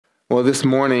Well, this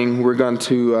morning we're going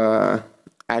to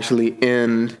actually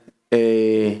end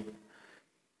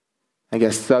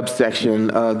subsection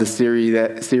of the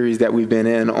series that we've been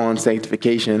in on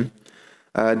sanctification,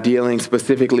 dealing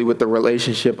specifically with the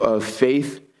relationship of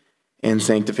faith and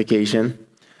sanctification.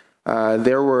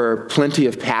 There were plenty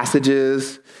of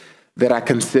passages that I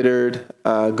considered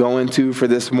going to for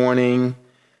this morning.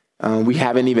 We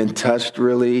haven't even touched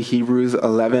really Hebrews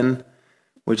 11,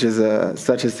 which is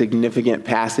such a significant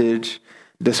passage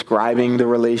describing the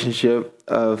relationship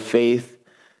of faith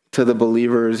to the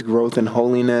believer's growth in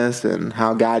holiness and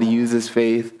how God uses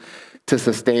faith to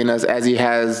sustain us as he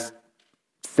has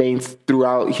saints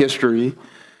throughout history.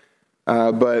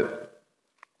 But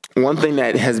one thing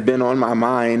that has been on my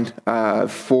mind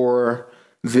for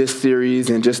this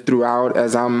series and just throughout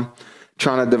as I'm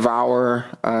trying to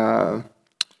devour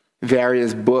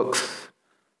various books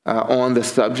on the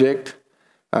subject,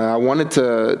 I wanted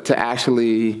to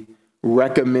actually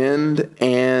recommend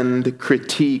and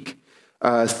critique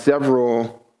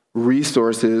several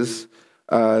resources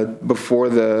before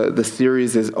the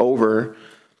series is over.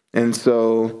 And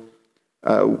so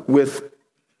with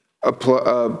a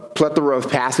plethora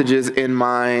of passages in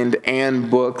mind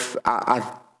and books, I'm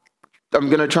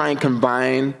going to try and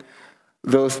combine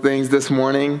those things this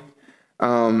morning.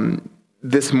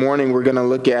 This morning we're going to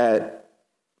look at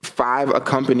 5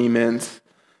 accompaniments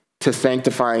to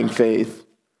sanctifying faith.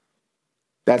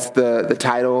 That's the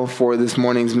title for this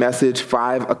morning's message,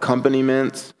 5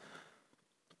 accompaniments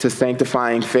to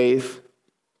sanctifying faith.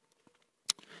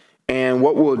 And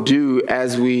what we'll do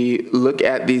as we look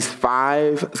at these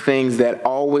 5 things that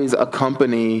always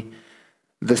accompany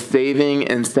the saving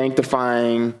and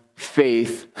sanctifying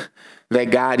faith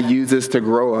that God uses to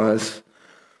grow us,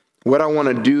 what I want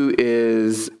to do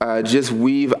is just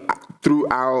weave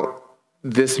throughout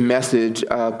this message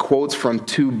quotes from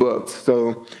 2 books.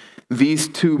 So these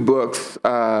 2 books,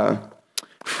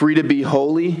 Free to Be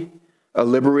Holy, The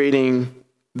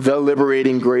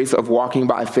Liberating Grace of Walking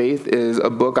by Faith, is a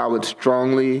book I would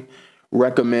strongly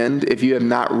recommend. If you have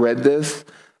not read this,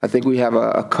 I think we have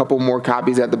a couple more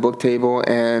copies at the book table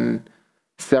and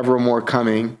several more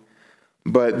coming.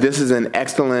 But this is an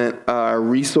excellent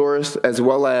resource, as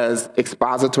well as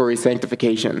Expository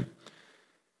Sanctification.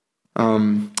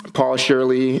 Paul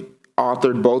Shirley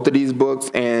authored both of these books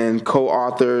and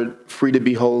co-authored Free to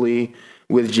Be Holy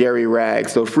with Jerry Ragg.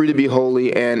 So Free to Be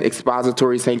Holy and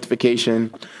Expository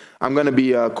Sanctification, I'm going to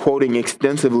be quoting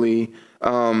extensively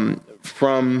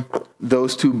from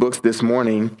those 2 books this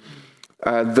morning.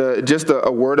 Just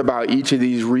a word about each of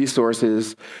these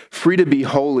resources. Free to Be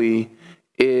Holy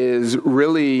is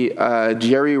really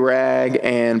Jerry Ragg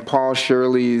and Paul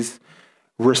Shirley's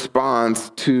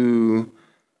response to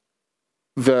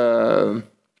the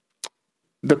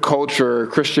culture,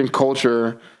 Christian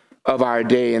culture of our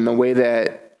day, and the way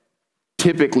that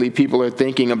typically people are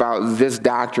thinking about this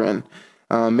doctrine.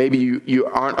 Maybe you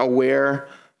aren't aware,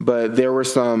 but there were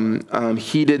some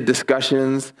heated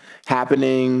discussions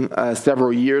happening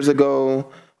several years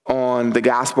ago on the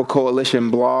Gospel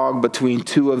Coalition blog between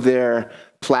 2 of their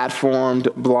platformed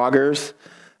bloggers,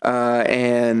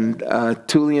 and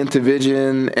Tullian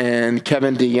Tavigin and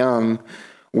Kevin DeYoung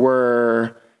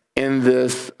were in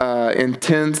this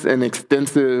intense and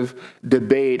extensive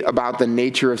debate about the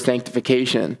nature of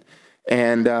sanctification.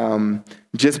 And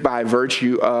just by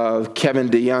virtue of Kevin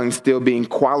DeYoung still being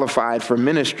qualified for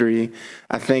ministry,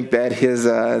 I think that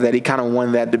that he kind of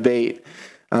won that debate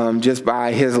just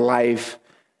by his life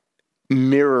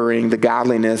mirroring the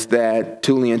godliness that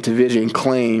Tullian Tavigin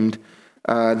claimed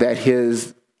that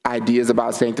his ideas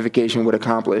about sanctification would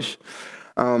accomplish.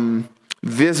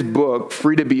 This book,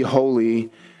 Free to Be Holy,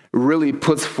 really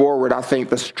puts forward, I think,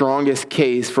 the strongest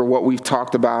case for what we've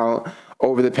talked about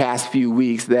over the past few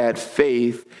weeks, that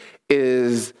faith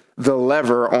is the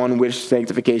lever on which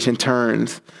sanctification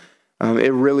turns.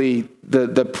 It really,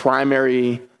 the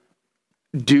primary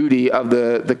duty of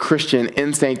the Christian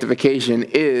in sanctification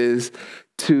is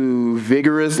to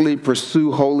vigorously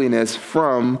pursue holiness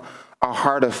from a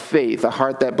heart of faith, a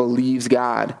heart that believes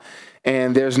God.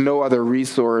 And there's no other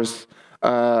resource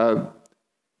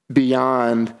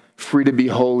beyond Free to Be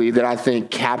Holy that I think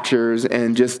captures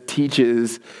and just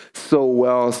teaches so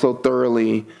well, so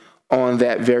thoroughly on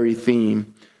that very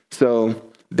theme.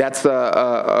 So that's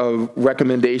a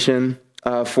recommendation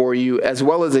for you, as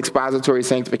well as Expository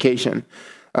Sanctification.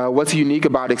 What's unique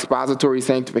about Expository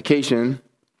Sanctification,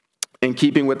 in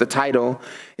keeping with the title,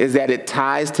 is that it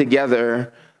ties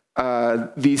together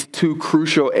these 2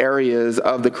 crucial areas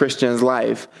of the Christian's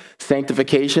life: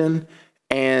 sanctification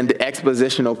and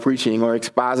expositional preaching, or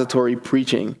expository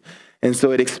preaching. And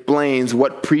so it explains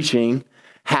what preaching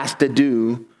has to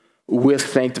do with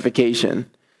sanctification.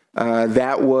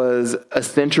 That was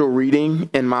essential reading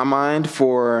in my mind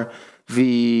for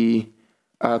the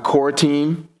core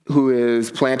team who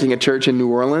is planting a church in New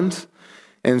Orleans.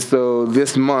 And so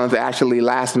this month, actually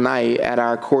last night at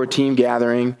our core team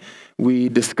gathering, we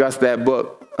discussed that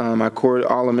book.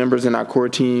 All the members in our core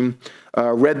team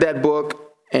read that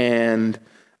book and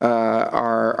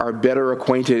are better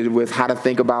acquainted with how to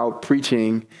think about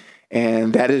preaching.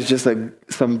 And that is just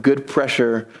some good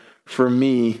pressure for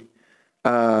me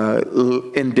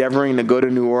endeavoring to go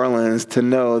to New Orleans to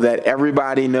know that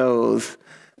everybody knows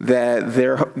that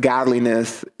their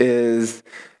godliness is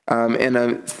in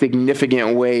a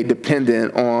significant way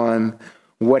dependent on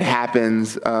what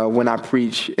happens when I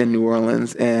preach in New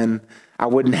Orleans, and I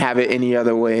wouldn't have it any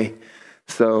other way.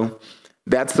 So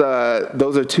those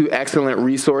are two excellent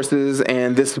resources.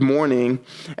 And this morning,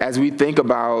 as we think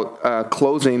about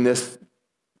closing this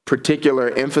particular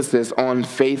emphasis on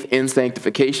faith in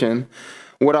sanctification,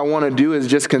 what I want to do is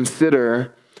just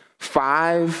consider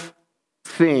 5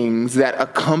 things that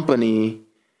accompany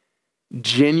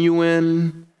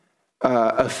genuine,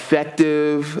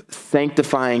 effective,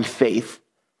 sanctifying faith.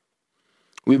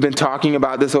 We've been talking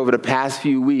about this over the past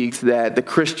few weeks, that the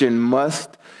Christian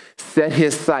must set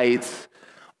his sights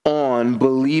on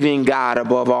believing God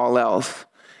above all else.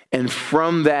 And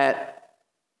from that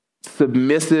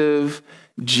submissive,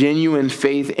 genuine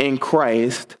faith in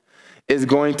Christ is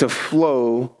going to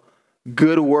flow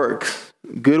good works.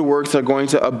 Good works are going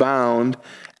to abound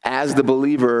as the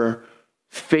believer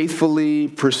faithfully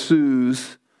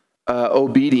pursues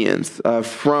obedience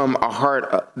from a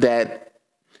heart that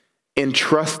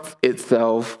entrusts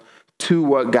itself to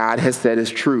what God has said is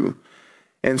true.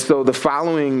 And so the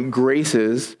following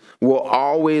graces will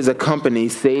always accompany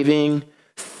saving,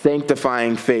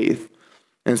 sanctifying faith.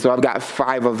 And so I've got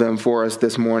 5 of them for us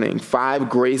this morning. 5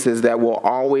 graces that will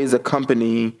always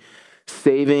accompany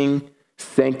saving,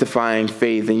 sanctifying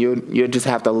faith. And you'll just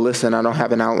have to listen. I don't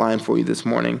have an outline for you this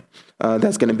morning.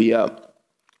 That's going to be up.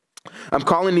 I'm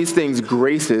calling these things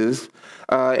graces.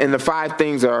 And the 5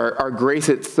 things are grace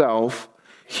itself,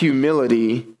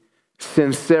 humility,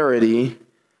 sincerity,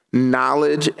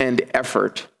 knowledge, and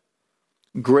effort.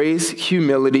 Grace,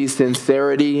 humility,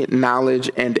 sincerity,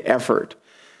 knowledge, and effort.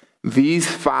 These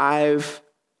 5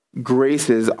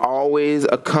 graces always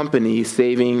accompany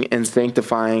saving and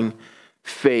sanctifying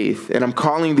faith. And I'm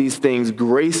calling these things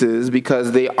graces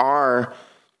because they are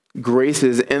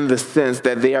graces in the sense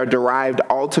that they are derived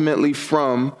ultimately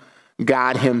from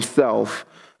God himself,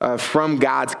 from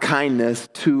God's kindness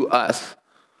to us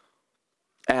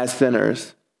as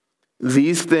sinners.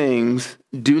 These things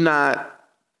do not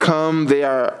come, they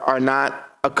are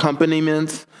not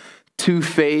accompaniments to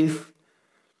faith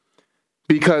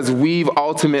because we've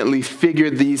ultimately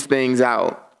figured these things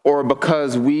out, or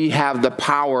because we have the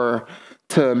power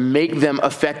to make them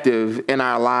effective in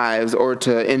our lives, or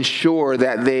to ensure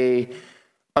that they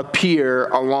appear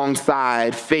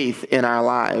alongside faith in our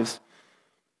lives.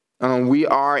 We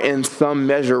are in some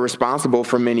measure responsible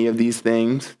for many of these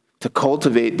things, to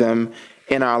cultivate them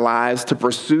in our lives, to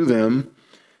pursue them.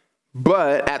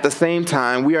 But at the same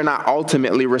time, we are not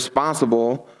ultimately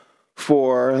responsible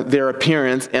for their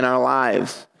appearance in our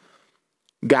lives.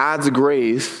 God's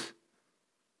grace,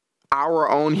 our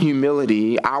own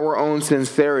humility, our own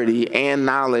sincerity and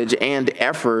knowledge and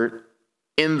effort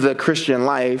in the Christian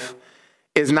life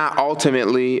is not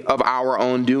ultimately of our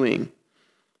own doing.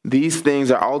 These things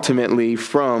are ultimately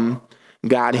from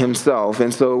God himself.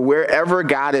 And so wherever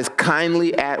God is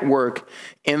kindly at work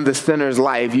in the sinner's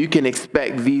life, you can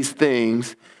expect these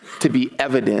things to be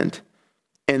evident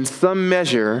in some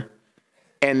measure,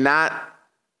 and not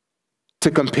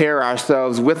to compare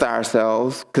ourselves with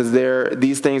ourselves, because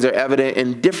these things are evident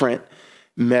in different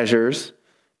measures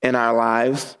in our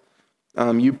lives.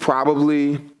 You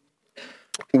probably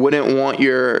wouldn't want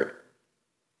your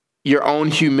own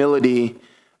humility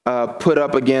put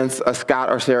up against a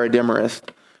Scott or Sarah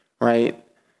Demarest, right?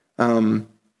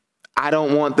 I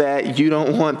don't want that. You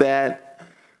don't want that.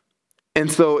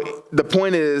 And so the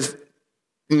point is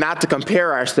not to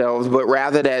compare ourselves, but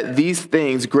rather that these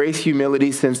things, grace,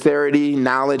 humility, sincerity,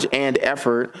 knowledge, and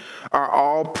effort, are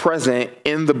all present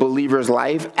in the believer's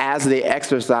life as they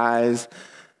exercise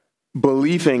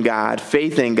belief in God,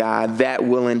 faith in God, that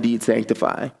will indeed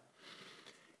sanctify.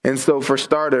 And so for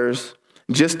starters,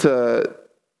 just to,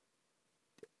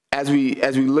 as we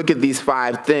look at these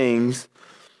 5 things,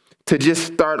 to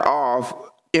just start off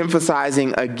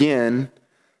emphasizing again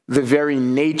the very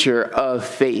nature of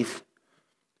faith.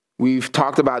 We've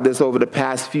talked about this over the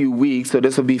past few weeks, so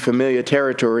this will be familiar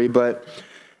territory, but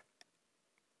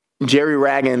Jerry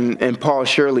Ragg and Paul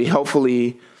Shirley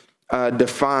helpfully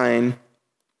define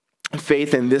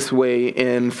faith in this way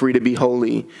in Free to Be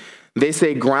Holy. They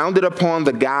say, grounded upon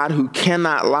the God who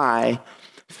cannot lie,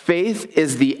 faith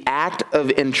is the act of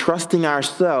entrusting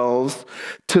ourselves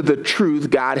to the truth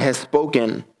God has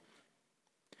spoken.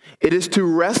 It is to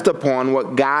rest upon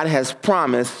what God has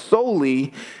promised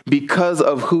solely because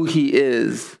of who he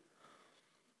is.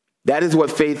 That is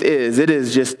what faith is. It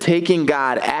is just taking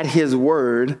God at his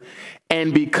word,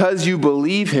 and because you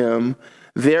believe him,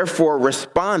 therefore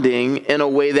responding in a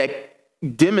way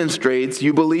that demonstrates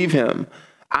you believe him,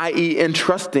 i.e.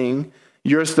 entrusting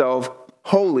yourself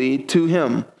wholly to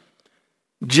him.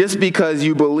 Just because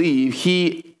you believe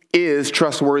he is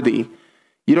trustworthy.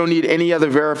 You don't need any other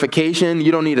verification.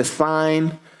 You don't need a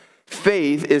sign.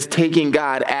 Faith is taking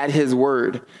God at his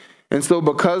word. And so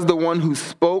because the one who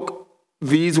spoke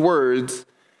these words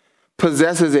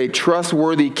possesses a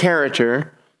trustworthy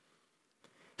character,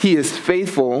 he is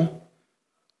faithful,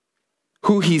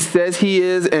 who he says he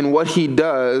is and what he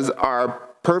does are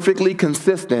perfectly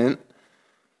consistent.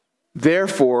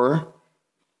 Therefore,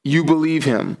 you believe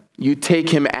him. You take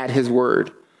him at his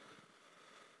word.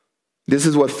 This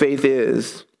is what faith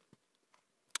is.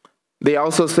 They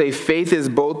also say faith is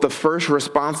both the first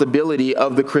responsibility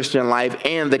of the Christian life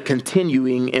and the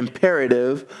continuing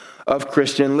imperative of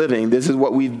Christian living. This is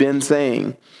what we've been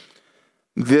saying.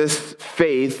 This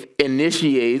faith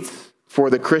initiates for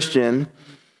the Christian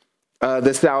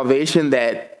the salvation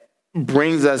that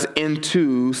brings us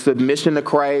into submission to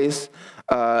Christ,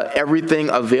 everything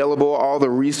available, all the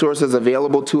resources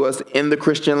available to us in the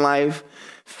Christian life.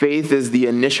 Faith is the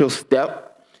initial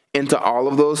step into all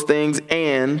of those things,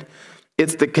 and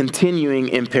it's the continuing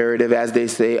imperative, as they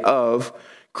say, of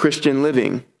Christian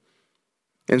living.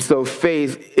 And so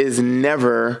faith is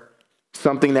never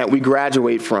something that we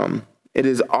graduate from. It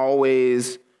is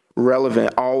always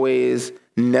relevant, always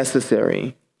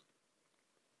necessary.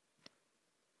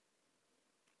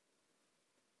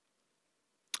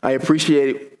 I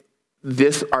appreciate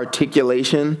this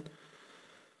articulation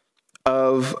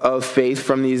of faith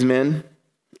from these men.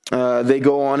 They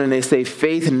go on and they say,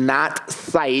 faith not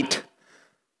sight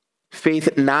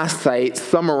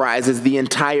summarizes the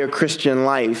entire Christian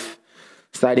life,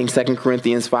 citing 2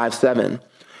 Corinthians 5:7.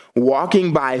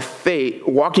 Walking by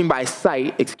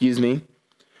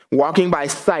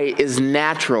sight is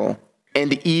natural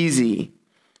and easy.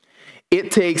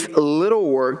 It takes little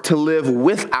work to live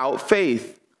without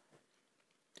faith.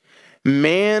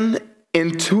 Man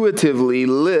intuitively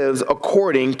lives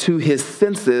according to his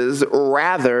senses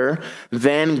rather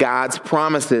than God's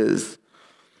promises.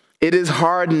 It is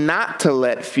hard not to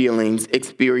let feelings,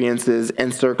 experiences,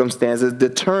 and circumstances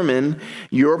determine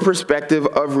your perspective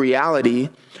of reality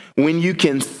when you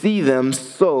can see them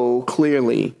so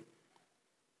clearly.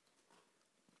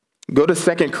 Go to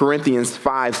 2 Corinthians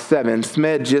 5:7.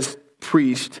 Smed just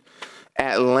preached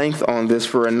at length on this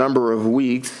for a number of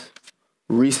weeks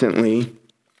recently.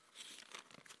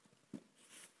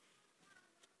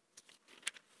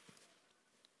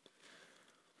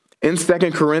 In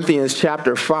 2 Corinthians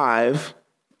chapter 5,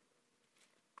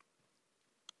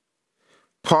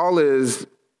 Paul is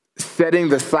setting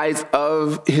the sights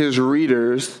of his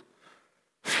readers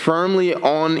firmly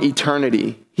on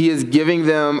eternity. He is giving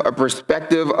them a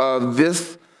perspective of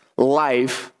this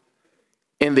life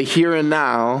in the here and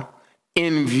now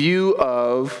in view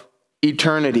of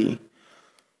eternity.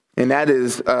 And that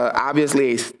is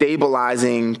obviously a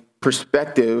stabilizing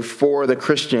perspective for the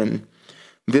Christian.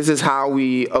 This is how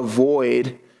we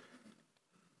avoid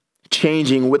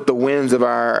changing with the winds of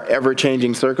our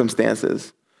ever-changing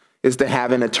circumstances, is to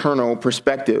have an eternal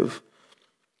perspective.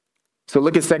 So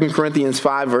look at 2 Corinthians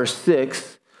 5, verse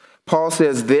 6. Paul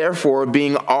says, therefore,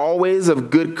 being always of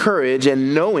good courage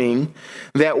and knowing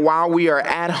that while we are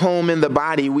at home in the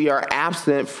body, we are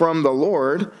absent from the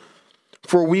Lord,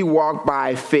 for we walk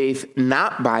by faith,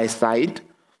 not by sight.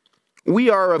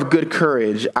 We are of good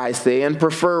courage, I say, and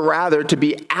prefer rather to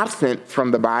be absent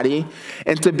from the body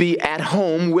and to be at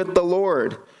home with the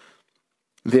Lord.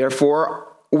 Therefore,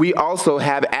 we also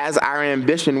have as our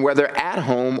ambition, whether at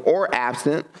home or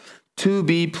absent, to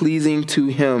be pleasing to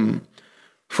him.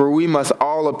 For we must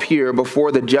all appear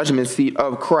before the judgment seat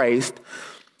of Christ,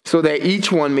 so that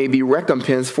each one may be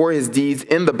recompensed for his deeds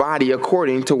in the body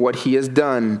according to what he has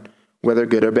done, whether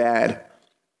good or bad.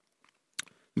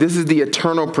 This is the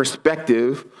eternal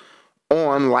perspective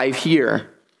on life here.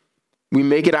 We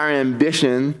make it our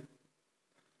ambition,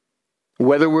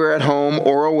 whether we're at home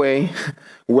or away,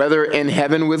 whether in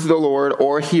heaven with the Lord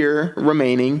or here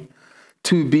remaining,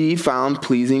 to be found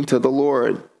pleasing to the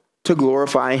Lord, to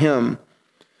glorify him.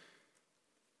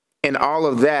 And all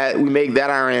of that, we make that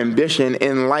our ambition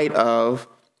in light of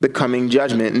the coming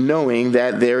judgment, knowing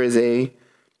that there is a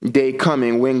day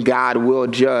coming when God will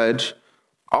judge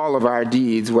all of our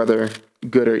deeds, whether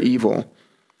good or evil.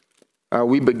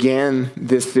 We began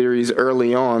this series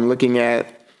early on looking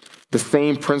at the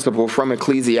same principle from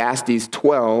Ecclesiastes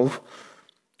 12.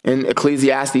 In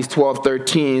Ecclesiastes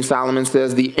 12:13, Solomon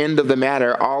says, "The end of the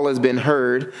matter, all has been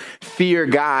heard. Fear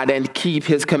God and keep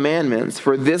his commandments,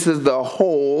 for this is the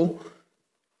whole,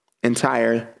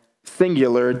 entire,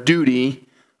 singular duty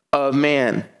of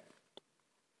man."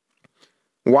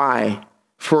 Why?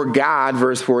 For God,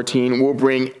 verse 14, will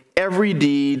bring every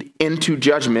deed into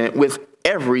judgment with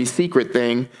every secret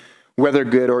thing, whether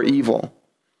good or evil.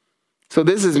 So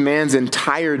this is man's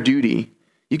entire duty.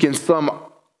 You can sum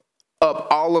up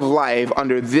all of life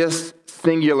under this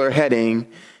singular heading: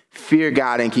 fear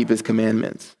God and keep his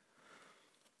commandments.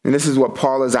 And this is what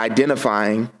Paul is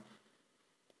identifying.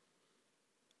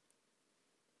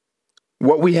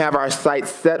 What we have our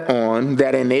sights set on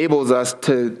that enables us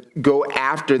to go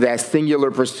after that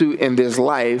singular pursuit in this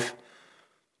life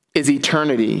is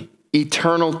eternity.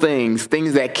 Eternal things,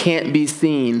 things that can't be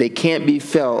seen, they can't be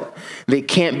felt, they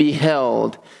can't be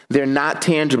held, they're not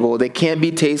tangible, they can't be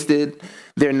tasted,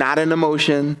 they're not an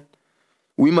emotion.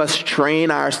 We must train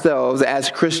ourselves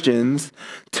as Christians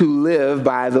to live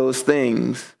by those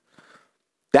things.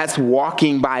 That's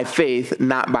walking by faith,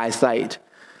 not by sight.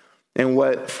 And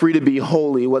what Free to Be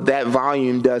Holy, what that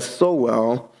volume does so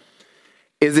well,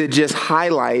 is it just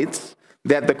highlights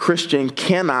that the Christian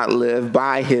cannot live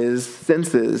by his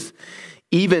senses.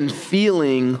 Even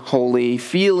feeling holy,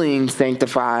 feeling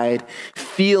sanctified,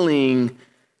 feeling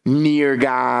near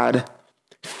God,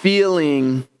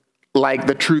 feeling like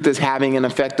the truth is having an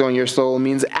effect on your soul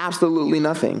means absolutely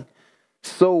nothing.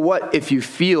 So what if you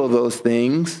feel those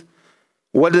things?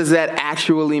 What does that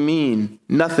actually mean?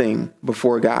 Nothing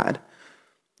before God.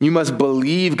 You must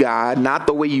believe God, not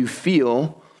the way you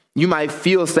feel. You might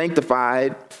feel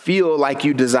sanctified, feel like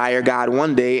you desire God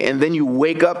one day, and then you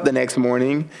wake up the next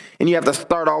morning and you have to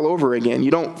start all over again.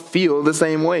 You don't feel the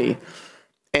same way.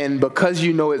 And because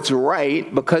you know it's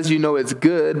right, because you know it's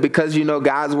good, because you know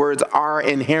God's words are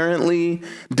inherently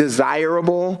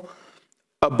desirable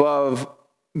above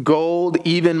gold,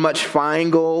 even much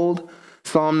fine gold.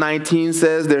 Psalm 19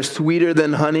 says they're sweeter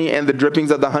than honey and the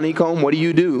drippings of the honeycomb. What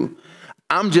do?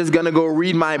 I'm just going to go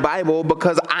read my Bible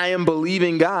because I am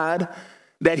believing God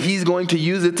that he's going to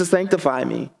use it to sanctify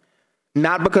me,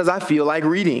 not because I feel like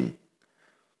reading.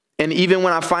 And even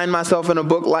when I find myself in a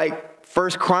book like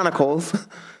First Chronicles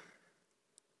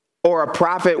or a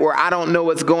prophet where I don't know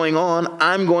what's going on,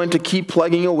 I'm going to keep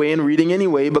plugging away and reading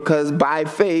anyway, because by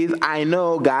faith, I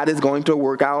know God is going to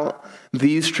work out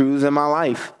these truths in my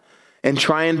life and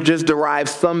try and just derive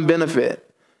some benefit.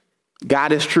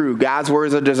 God is true. God's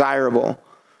words are desirable.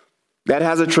 That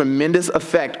has a tremendous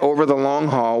effect over the long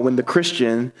haul when the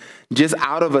Christian, just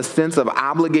out of a sense of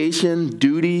obligation,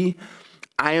 duty,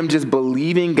 I am just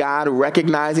believing God,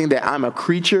 recognizing that I'm a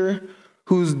creature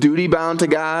who's duty bound to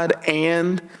God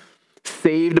and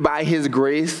saved by his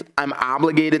grace. I'm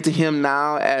obligated to him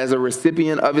now as a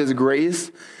recipient of his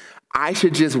grace. I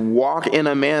should just walk in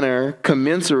a manner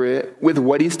commensurate with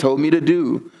what he's told me to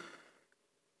do.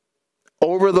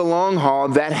 Over the long haul,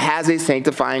 that has a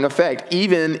sanctifying effect,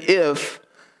 even if,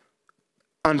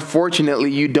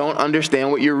 unfortunately, you don't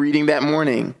understand what you're reading that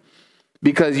morning,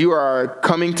 because you are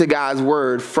coming to God's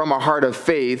word from a heart of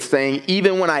faith, saying,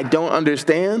 even when I don't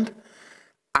understand,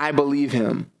 I believe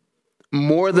him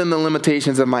more than the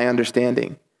limitations of my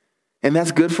understanding. And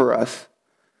that's good for us.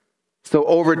 So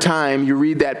over time, you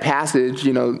read that passage,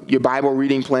 your Bible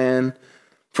reading plan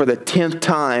for the 10th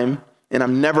time, and I've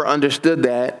never understood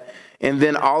that. And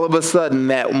then all of a sudden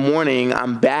that morning,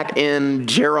 I'm back in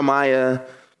Jeremiah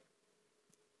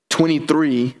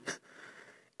 23,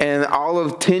 and all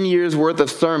of 10 years worth of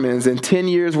sermons and 10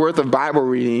 years worth of Bible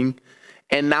reading.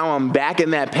 And now I'm back in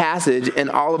that passage,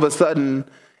 and all of a sudden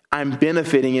I'm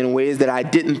benefiting in ways that I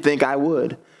didn't think I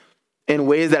would, in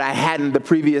ways that I hadn't the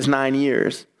previous 9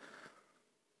 years.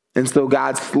 And so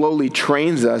God slowly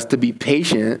trains us to be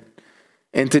patient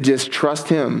and to just trust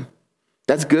him.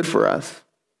 That's good for us.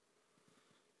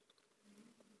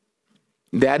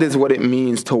 That is what it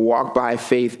means to walk by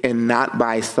faith and not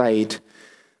by sight.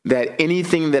 That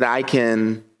anything that I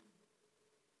can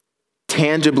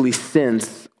tangibly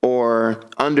sense or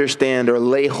understand or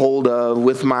lay hold of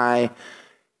with my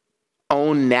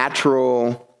own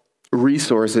natural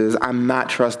resources, I'm not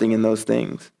trusting in those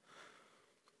things.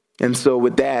 And so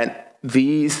with that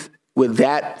faith, with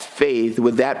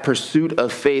that pursuit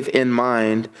of faith in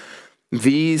mind,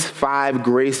 These 5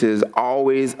 graces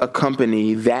always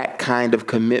accompany that kind of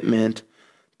commitment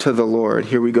to the Lord.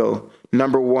 Here we go.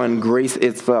 Number 1, grace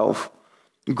itself.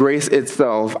 Grace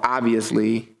itself,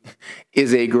 obviously,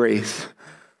 is a grace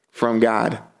from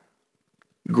God.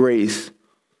 Grace.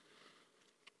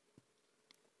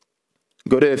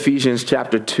 Go to Ephesians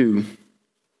chapter 2.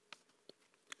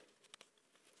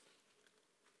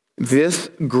 This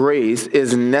grace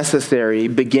is necessary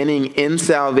beginning in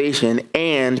salvation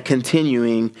and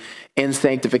continuing in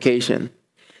sanctification.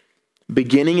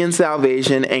 Beginning in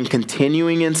salvation and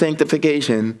continuing in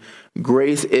sanctification,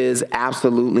 grace is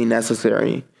absolutely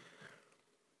necessary.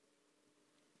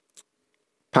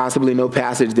 Possibly no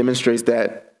passage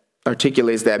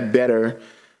articulates that better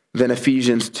than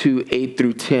Ephesians 2, 8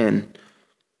 through 10,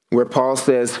 where Paul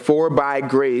says, "For by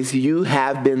grace you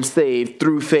have been saved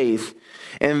through faith,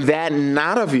 and that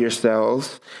not of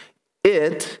yourselves,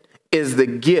 it is the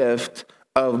gift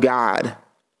of God."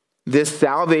 This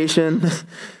salvation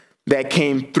that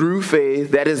came through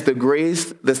faith, that is the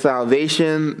grace, the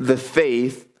salvation, the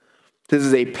faith. This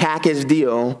is a package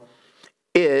deal.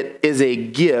 It is a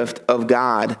gift of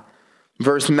God.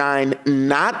 Verse 9,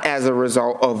 not as a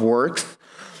result of works,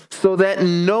 so that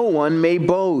no one may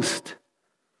boast.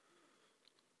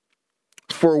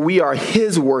 For we are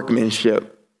his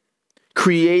workmanship,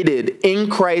 created in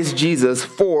Christ Jesus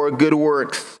for good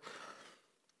works.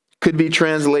 Could be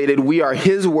translated, we are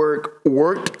his work,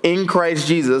 worked in Christ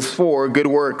Jesus for good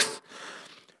works.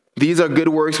 These are good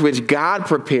works which God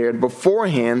prepared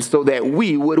beforehand so that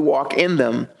we would walk in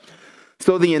them.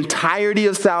 So the entirety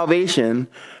of salvation,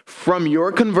 from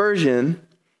your conversion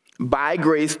by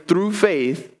grace through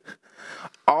faith,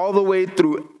 all the way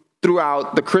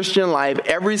throughout the Christian life,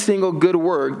 every single good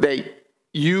work that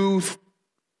you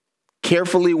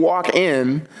carefully walk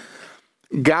in,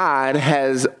 God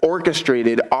has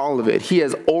orchestrated all of it. He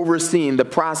has overseen the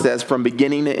process from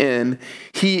beginning to end.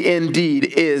 He indeed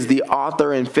is the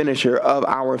author and finisher of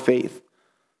our faith.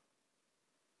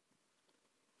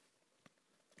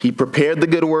 He prepared the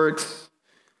good works,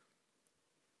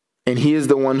 and he is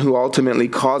the one who ultimately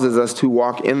causes us to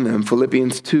walk in them.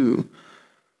 Philippians 2.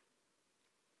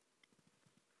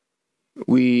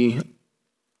 We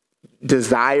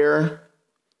desire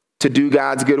to do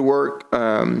God's good work.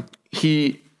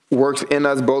 He works in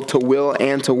us both to will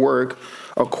and to work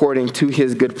according to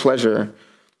his good pleasure,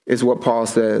 is what Paul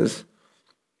says.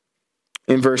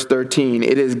 In verse 13,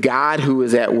 it is God who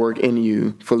is at work in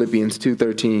you, Philippians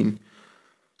 2:13,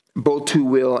 both to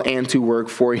will and to work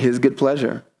for his good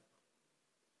pleasure.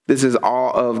 This is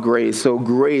all of grace. So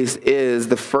grace is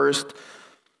the first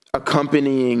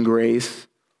accompanying grace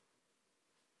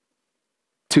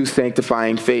to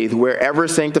sanctifying faith. Wherever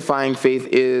sanctifying faith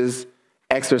is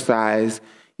exercised,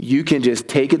 you can just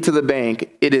take it to the bank.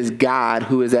 It is God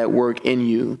who is at work in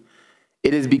you.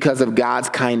 It is because of God's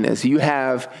kindness. You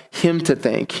have him to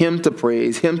thank, him to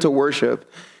praise, him to worship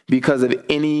because of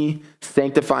any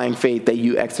sanctifying faith that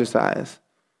you exercise.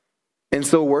 And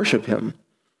so worship him.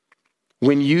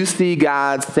 When you see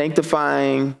God's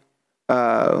sanctifying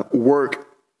work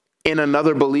in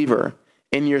another believer,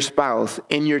 in your spouse,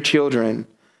 in your children,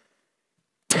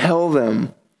 tell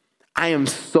them, I am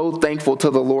so thankful to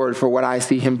the Lord for what I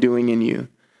see him doing in you.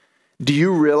 Do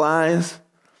you realize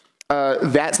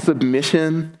that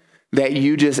submission that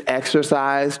you just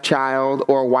exercised, child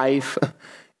or wife,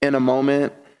 in a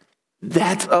moment,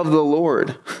 that's of the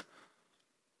Lord.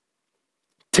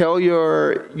 Tell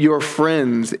your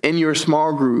friends in your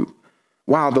small group,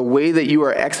 wow, the way that you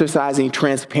are exercising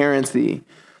transparency,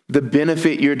 the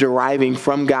benefit you're deriving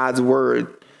from God's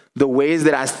word, the ways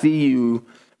that I see you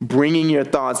bringing your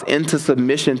thoughts into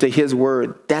submission to his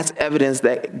word, that's evidence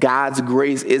that God's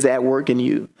grace is at work in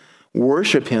you.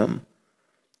 Worship him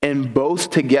and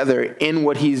boast together in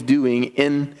what he's doing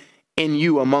in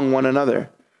you among one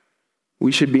another.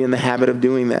 We should be in the habit of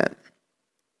doing that.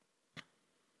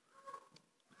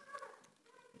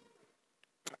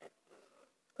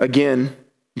 Again,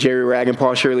 Jerry Ragg and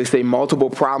Paul Shirley say multiple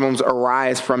problems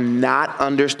arise from not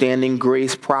understanding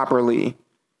grace properly.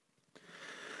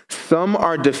 Some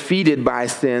are defeated by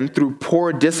sin through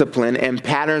poor discipline and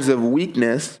patterns of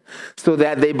weakness so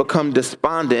that they become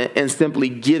despondent and simply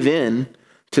give in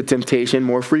to temptation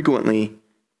more frequently.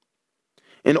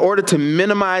 In order to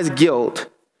minimize guilt,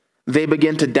 they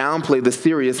begin to downplay the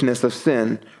seriousness of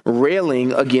sin,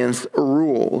 railing against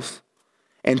rules,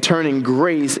 and turning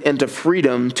grace into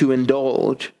freedom to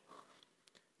indulge.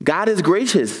 God is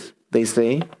gracious, they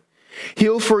say.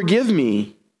 He'll forgive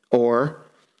me. Or,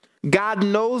 God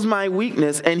knows my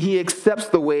weakness and he accepts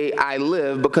the way I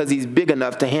live because he's big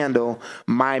enough to handle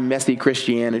my messy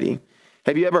Christianity.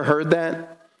 Have you ever heard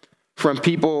that? from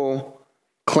people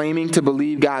claiming to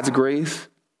believe God's grace,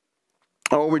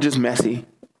 oh, we're just messy,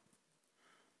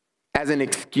 as an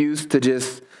excuse to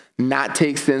just not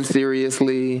take sin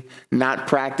seriously, not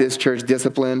practice church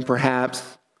discipline,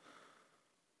 perhaps.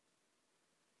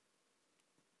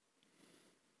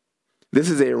 This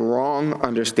is a wrong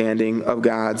understanding of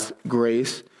God's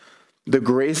grace. The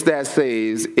grace that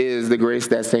saves is the grace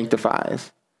that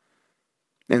sanctifies.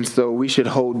 And so we should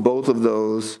hold both of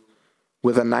those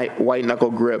with a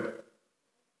white-knuckle grip,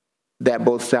 that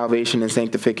both salvation and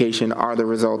sanctification are the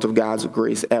result of God's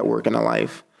grace at work in a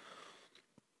life.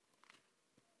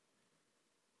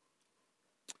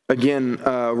 Again,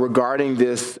 regarding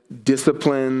this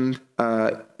disciplined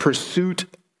pursuit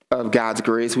of God's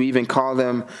grace, we even call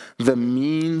them the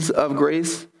means of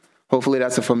grace. Hopefully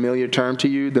that's a familiar term to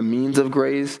you, the means of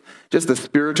grace. Just the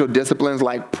spiritual disciplines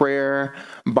like prayer,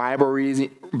 Bible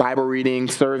reading,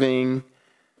 serving,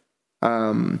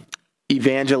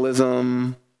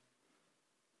 evangelism.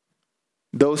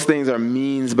 Those things are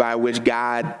means by which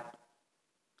God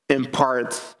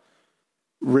imparts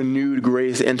renewed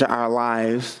grace into our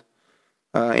lives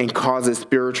and causes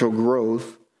spiritual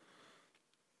growth.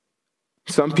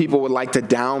 Some people would like to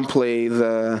downplay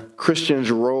the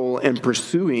Christian's role in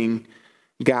pursuing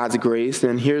God's grace.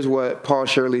 And here's what Paul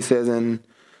Shirley says in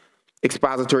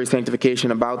Expository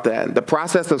Sanctification about that. The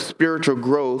process of spiritual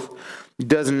growth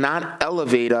does not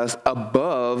elevate us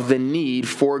above the need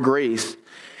for grace.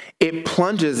 It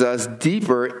plunges us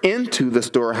deeper into the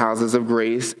storehouses of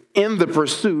grace in the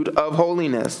pursuit of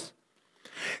holiness.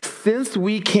 Since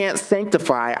we can't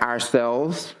sanctify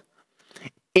ourselves,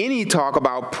 any talk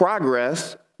about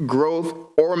progress, growth,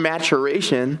 or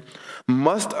maturation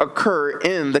must occur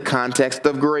in the context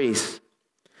of grace.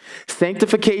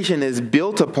 Sanctification is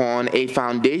built upon a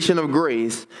foundation of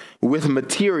grace with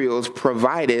materials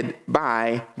provided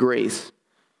by grace.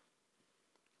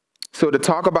 So to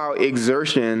talk about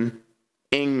exertion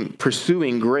in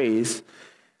pursuing grace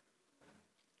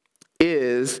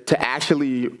is to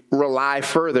actually rely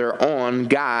further on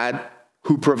God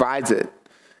who provides it.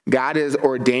 God has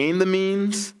ordained the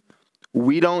means.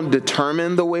 We don't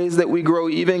determine the ways that we grow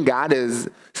even. God has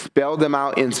spelled them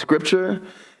out in Scripture.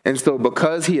 And so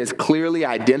because he has clearly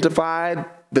identified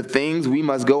the things we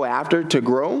must go after to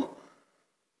grow,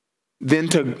 then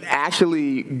to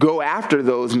actually go after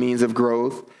those means of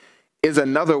growth is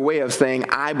another way of saying,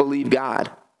 I believe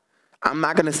God. I'm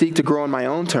not going to seek to grow on my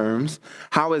own terms.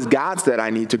 How has God said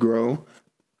I need to grow?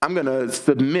 I'm going to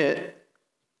submit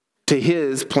to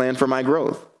his plan for my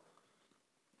growth.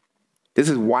 This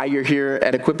is why you're here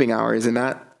at Equipping Hour, is it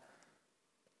not?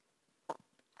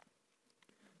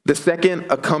 The second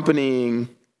accompanying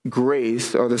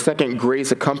grace, or the second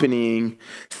grace accompanying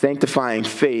sanctifying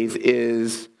faith,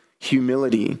 is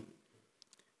humility.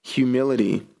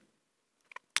 Humility.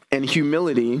 And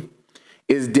humility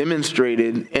is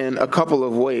demonstrated in a couple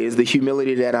of ways. The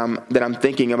humility that I'm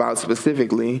thinking about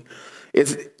specifically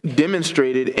is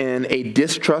demonstrated in a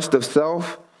distrust of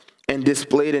self and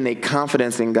displayed in a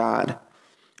confidence in God.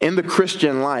 In the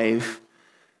Christian life,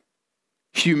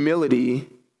 humility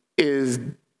is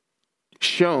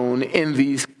shown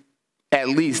in at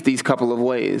least these couple of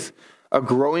ways: a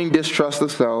growing distrust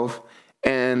of self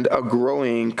and a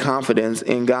growing confidence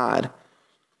in God.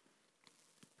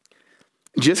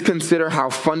 Just consider how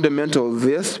fundamental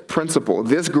this principle,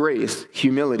 this grace,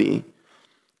 humility,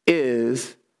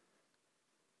 is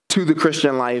to the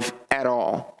Christian life at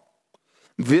all.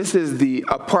 This is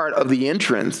a part of the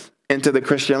entrance into the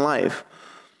Christian life.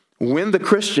 When the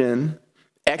Christian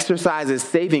exercises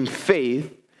saving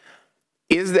faith,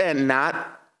 is that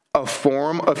not a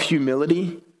form of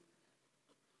humility?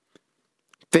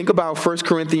 Think about 1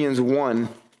 Corinthians 1,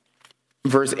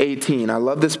 verse 18. I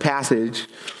love this passage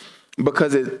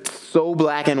because it's so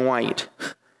black and white,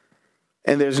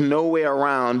 and there's no way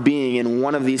around being in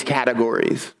one of these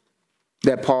categories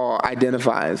that Paul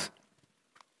identifies.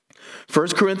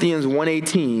 1 Corinthians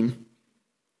 1:18,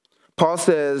 Paul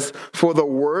says, "For the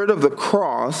word of the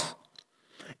cross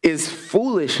is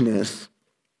foolishness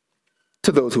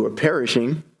to those who are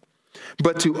perishing,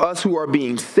 but to us who are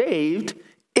being saved,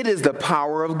 it is the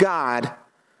power of God."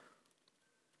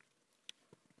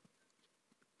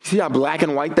 See how black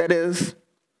and white that is?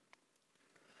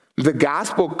 The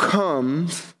gospel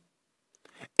comes,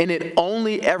 and it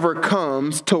only ever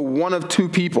comes to one of two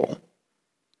people.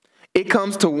 It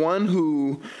comes to one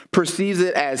who perceives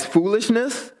it as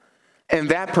foolishness, and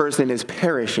that person is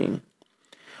perishing.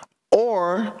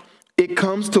 Or it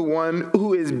comes to one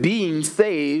who is being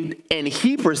saved, and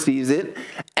he perceives it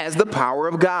as the power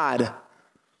of God.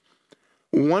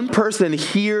 One person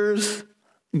hears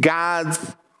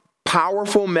God's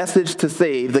powerful message to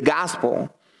save, the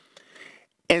gospel,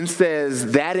 and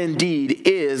says that indeed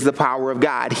is the power of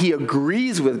God. He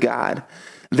agrees with God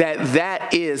that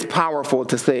that is powerful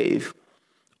to save.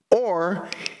 Or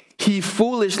he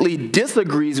foolishly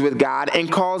disagrees with God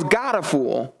and calls God a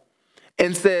fool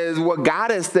and says what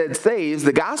God has said saves,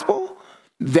 the gospel,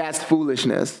 that's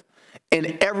foolishness.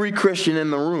 And every Christian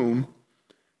in the room,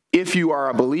 if you are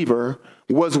a believer,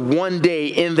 was one day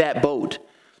in that boat.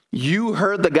 You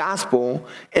heard the gospel,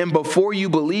 and before you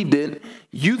believed it,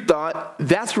 you thought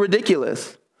that's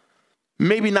ridiculous.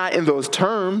 Maybe not in those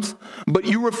terms, but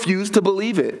you refused to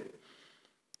believe it.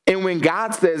 And when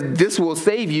God says this will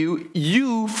save you,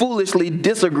 you foolishly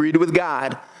disagreed with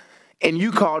God, and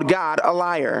you called God a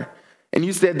liar. And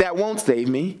you said, that won't save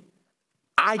me.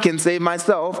 I can save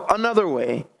myself another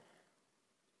way.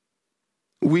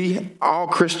 We, all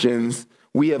Christians,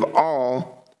 we have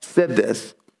all said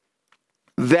this.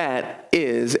 That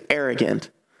is arrogant.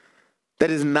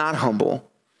 That is not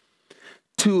humble.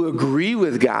 To agree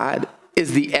with God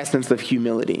is the essence of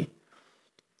humility.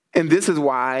 And this is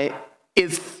why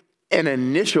it's an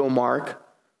initial mark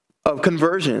of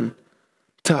conversion.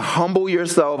 To humble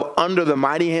yourself under the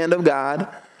mighty hand of God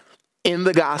in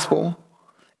the gospel,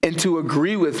 and to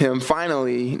agree with him,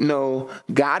 finally, no,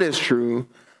 God is true.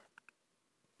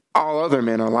 All other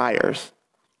men are liars.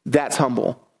 That's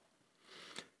humble.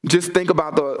 Just think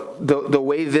about the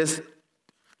way this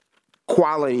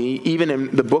quality, even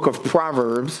in the book of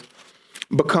Proverbs,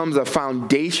 becomes a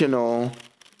foundational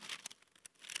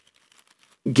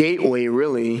gateway,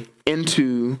 really,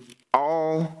 into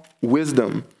all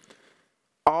wisdom.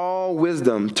 All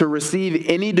wisdom. To receive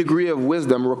any degree of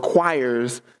wisdom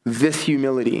requires this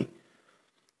humility.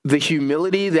 The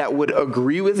humility that would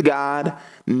agree with God,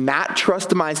 not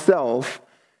trust myself,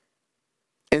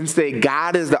 and say,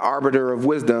 God is the arbiter of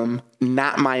wisdom,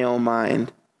 not my own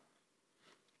mind.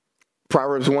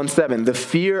 Proverbs 1:7, the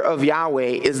fear of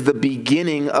Yahweh is the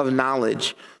beginning of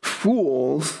knowledge.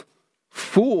 Fools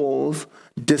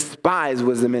despise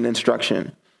wisdom and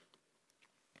instruction.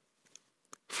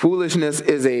 Foolishness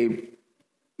is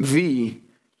the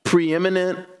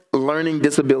preeminent learning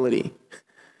disability.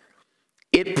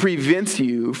 It prevents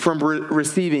you from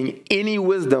receiving any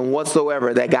wisdom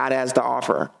whatsoever that God has to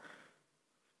offer.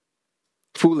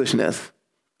 Foolishness,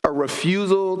 a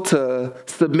refusal to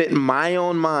submit my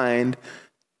own mind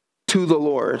to the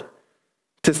Lord,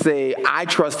 to say, I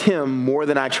trust him more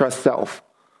than I trust self.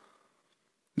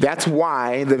 That's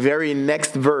why the very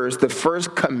next verse, the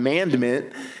first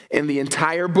commandment in the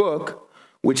entire book,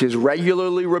 which is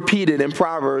regularly repeated in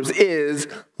Proverbs, is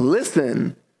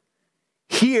listen,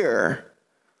 hear.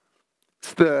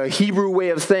 It's the Hebrew way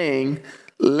of saying,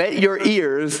 let your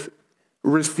ears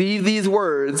receive these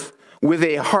words with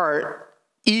a heart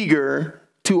eager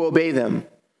to obey them.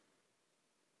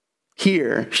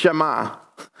 Hear, Shema.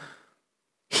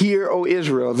 Hear, O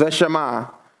Israel, the Shema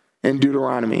in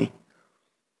Deuteronomy.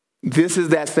 This is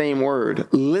that same word.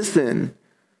 Listen.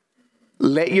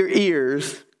 Let your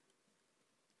ears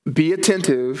be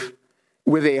attentive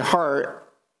with a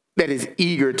heart that is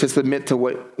eager to submit to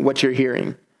what you're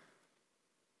hearing.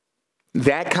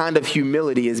 That kind of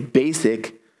humility is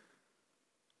basic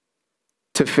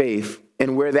to faith.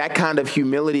 And where that kind of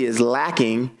humility is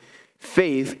lacking,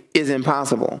 faith is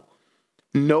impossible.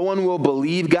 No one will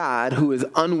believe God who is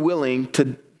unwilling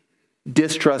to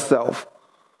distrust self.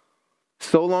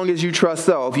 So long as you trust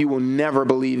self, you will never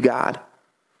believe God.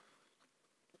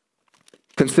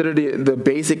 Consider the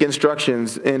basic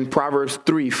instructions in Proverbs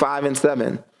 3, 5, and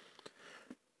 7.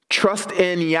 Trust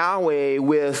in Yahweh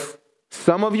with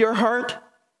some of your heart?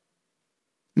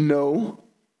 No.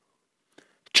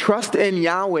 Trust in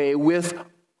Yahweh with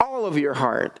all of your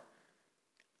heart.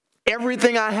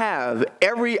 Everything I have,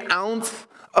 every ounce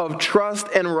of trust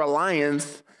and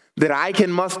reliance that I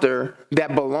can muster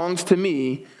that belongs to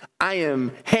me, I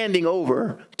am handing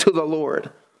over to the Lord.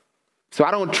 So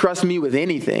I don't trust me with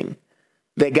anything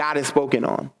that God has spoken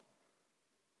on.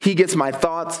 He gets my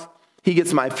thoughts. He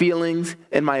gets my feelings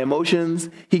and my emotions.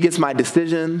 He gets my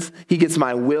decisions. He gets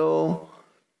my will.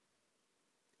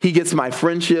 He gets my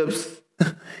friendships.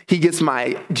 He gets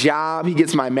my job. He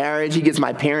gets my marriage. He gets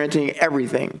my parenting,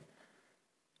 everything.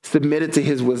 Submitted to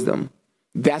his wisdom.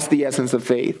 That's the essence of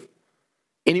faith.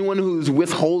 Anyone who's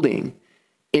withholding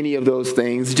any of those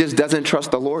things just doesn't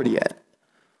trust the Lord yet.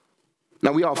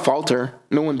 Now, we all falter.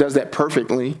 No one does that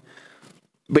perfectly.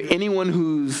 But anyone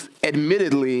who's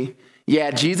admittedly,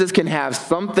 yeah, Jesus can have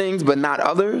some things but not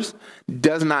others,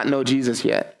 does not know Jesus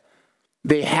yet.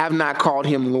 They have not called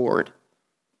him Lord.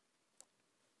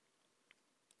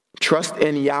 Trust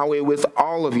in Yahweh with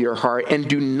all of your heart and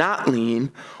do not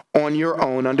lean on your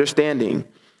own understanding.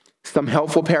 Some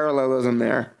helpful parallelism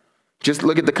there. Just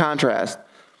look at the contrast.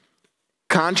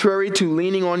 Contrary to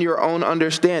leaning on your own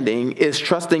understanding is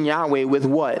trusting Yahweh with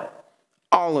what?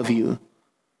 All of you.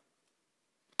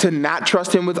 To not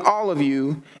trust him with all of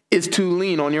you is to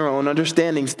lean on your own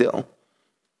understanding still.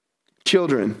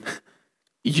 Children,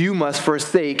 you must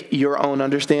forsake your own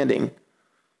understanding.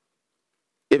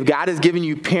 If God has given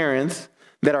you parents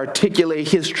that articulate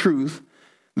his truth,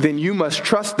 then you must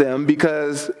trust them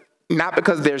not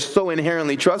because they're so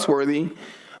inherently trustworthy,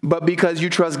 but because you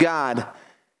trust God.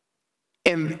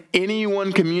 And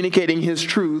anyone communicating his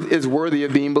truth is worthy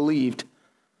of being believed.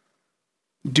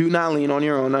 Do not lean on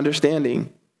your own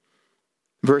understanding.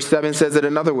 Verse 7 says it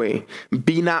another way.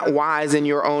 Be not wise in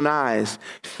your own eyes.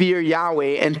 Fear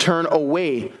Yahweh and turn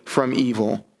away from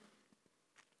evil.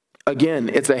 Again,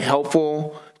 it's a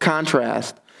helpful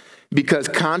contrast because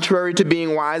contrary to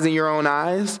being wise in your own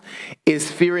eyes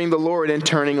is fearing the Lord and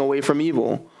turning away from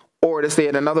evil. Or to say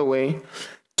it another way,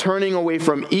 turning away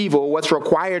from evil, what's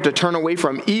required to turn away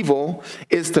from evil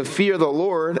is to fear the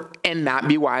Lord and not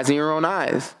be wise in your own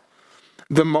eyes.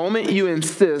 The moment you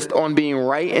insist on being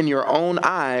right in your own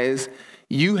eyes,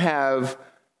 you have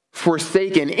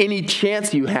forsaken any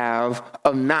chance you have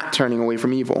of not turning away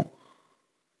from evil.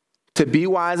 To be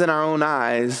wise in our own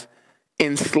eyes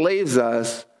enslaves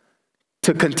us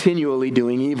to continually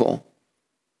doing evil.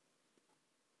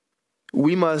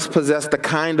 We must possess the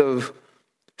kind of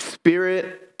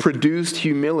spirit-produced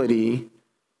humility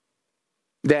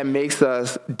that makes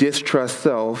us distrust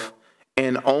self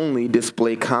and only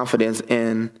display confidence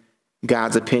in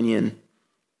God's opinion.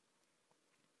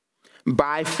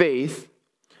 By faith,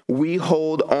 we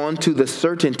hold on to the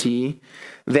certainty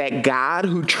that God,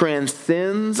 who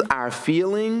transcends our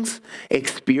feelings,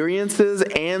 experiences,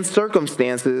 and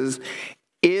circumstances,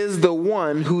 is the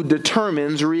one who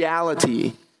determines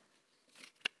reality.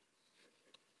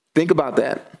 Think about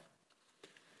that.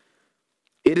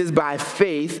 It is by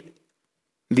faith,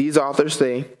 these authors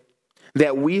say,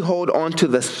 that we hold on to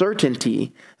the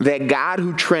certainty that God,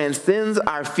 who transcends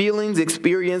our feelings,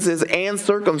 experiences, and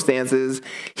circumstances,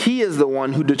 he is the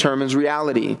one who determines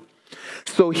reality.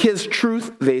 So his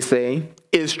truth, they say,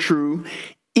 is true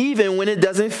even when it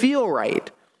doesn't feel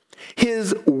right.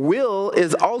 His will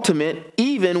is ultimate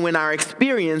even when our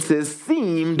experiences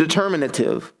seem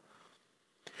determinative.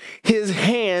 His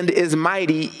hand is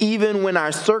mighty even when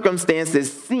our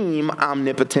circumstances seem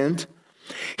omnipotent.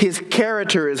 His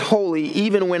character is holy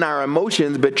even when our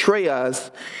emotions betray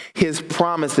us. His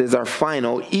promises are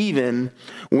final even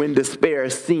when despair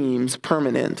seems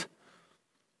permanent.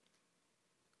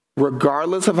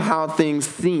 Regardless of how things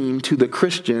seem to the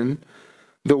Christian,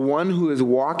 the one who is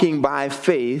walking by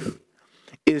faith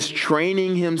is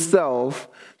training himself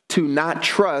to not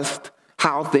trust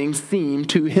how things seem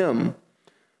to him,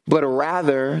 but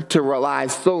rather to rely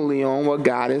solely on what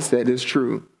God has said is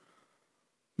true.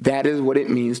 That is what it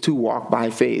means to walk by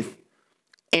faith.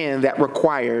 And that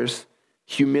requires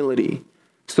humility.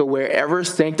 So wherever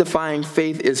sanctifying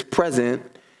faith is present,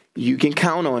 you can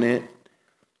count on it.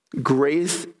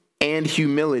 Grace and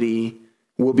humility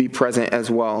will be present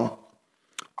as well.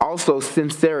 Also,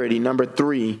 sincerity, number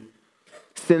 3.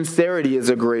 Sincerity is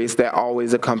a grace that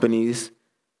always accompanies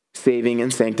saving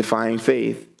and sanctifying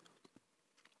faith.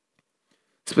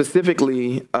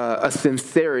 Specifically, a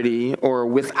sincerity or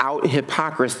without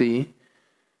hypocrisy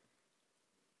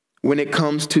when it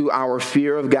comes to our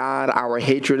fear of God, our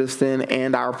hatred of sin,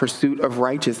 and our pursuit of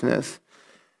righteousness.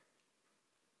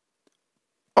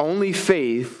 Only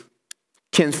faith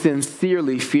can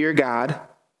sincerely fear God,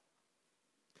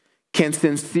 can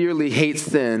sincerely hate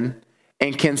sin,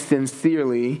 and can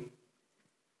sincerely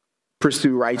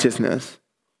pursue righteousness.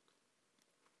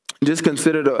 Just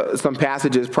consider some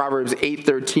passages, Proverbs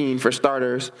 8:13 for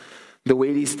starters, the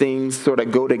way these things sort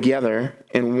of go together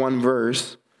in one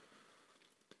verse.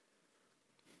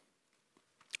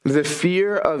 The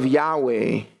fear of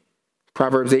Yahweh,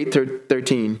 Proverbs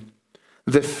 8:13,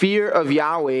 the fear of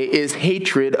Yahweh is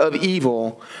hatred of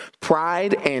evil,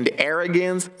 pride and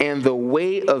arrogance and the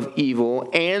way of evil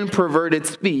and perverted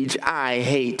speech I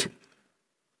hate.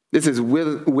 This is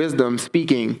wisdom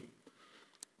speaking.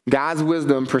 God's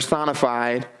wisdom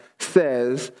personified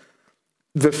says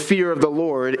the fear of the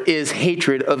Lord is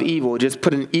hatred of evil. Just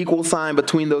put an equal sign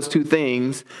between those two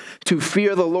things. To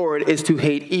fear the Lord is to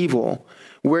hate evil.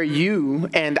 Where you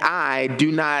and I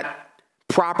do not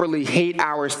properly hate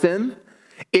our sin,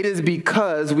 it is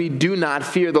because we do not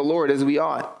fear the Lord as we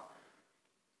ought.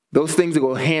 Those things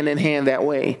go hand in hand that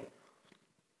way.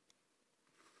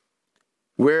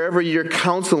 Wherever you're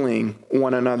counseling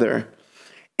one another,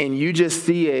 and you just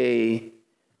see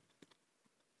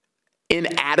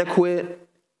inadequate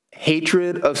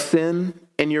hatred of sin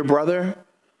in your brother,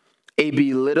 a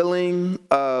belittling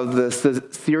of the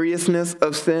seriousness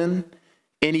of sin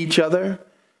in each other,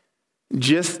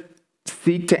 just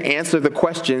seek to answer the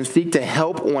question, seek to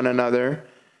help one another.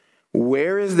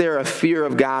 Where is there a fear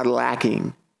of God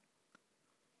lacking?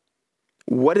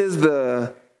 What is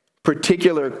the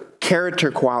particular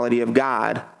character quality of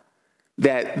God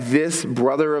that this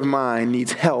brother of mine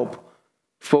needs help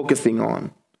focusing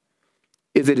on?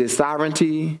 Is it his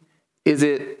sovereignty? Is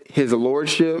it his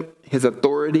lordship, his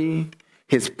authority,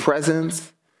 his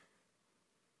presence,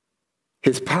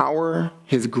 his power,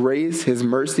 his grace, his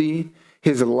mercy,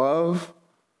 his love?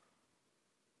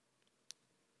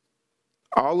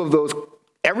 All of those,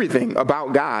 everything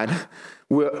about God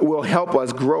will help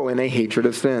us grow in a hatred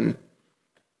of sin.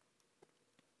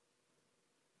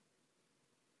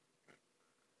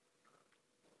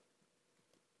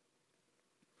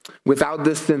 Without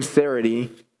this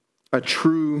sincerity, a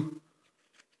true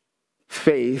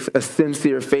faith, a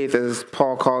sincere faith, as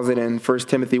Paul calls it in 1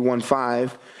 Timothy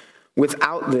 1:5,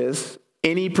 without this,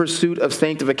 any pursuit of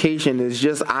sanctification is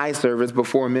just eye service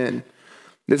before men.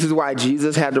 This is why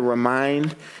Jesus had to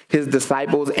remind his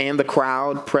disciples and the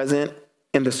crowd present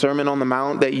in the Sermon on the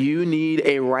Mount that you need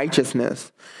a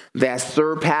righteousness that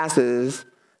surpasses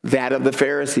that of the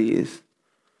Pharisees.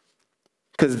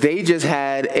 Because they just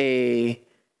had a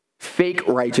fake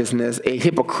righteousness, a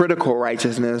hypocritical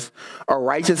righteousness, a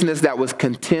righteousness that was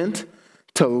content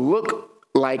to look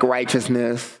like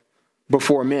righteousness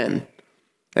before men.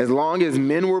 As long as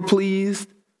men were pleased,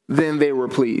 then they were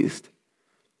pleased.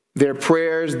 Their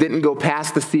prayers didn't go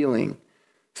past the ceiling.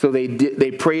 So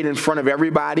they prayed in front of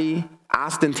everybody,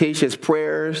 ostentatious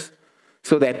prayers,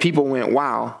 so that people went,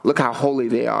 wow, look how holy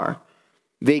they are.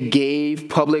 They gave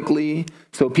publicly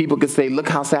so people could say, look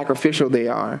how sacrificial they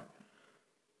are.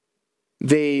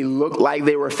 They looked like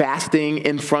they were fasting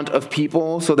in front of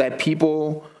people so that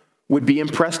people would be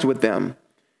impressed with them.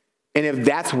 And if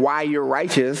that's why you're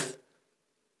righteous,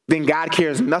 then God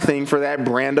cares nothing for that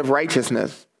brand of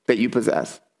righteousness that you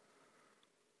possess.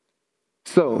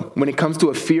 So when it comes to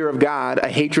a fear of God, a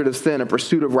hatred of sin, a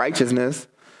pursuit of righteousness,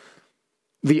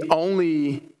 the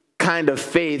only kind of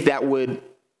faith that would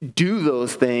do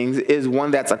those things is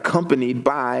one that's accompanied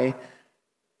by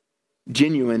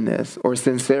genuineness or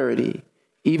sincerity,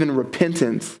 even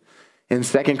repentance. In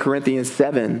 2 Corinthians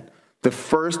 7, the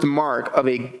first mark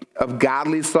of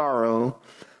godly sorrow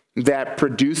that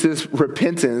produces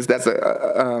repentance, that's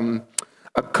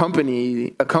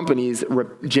accompanies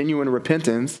genuine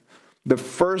repentance. The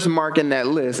first mark in that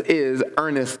list is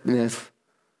earnestness.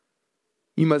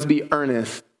 You must be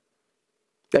earnest.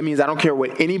 That means I don't care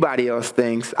what anybody else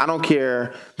thinks. I don't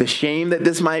care the shame that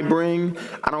this might bring.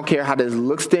 I don't care how this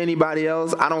looks to anybody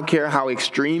else. I don't care how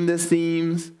extreme this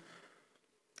seems.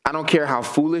 I don't care how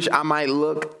foolish I might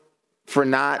look for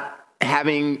not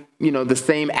having, the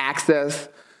same access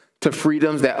to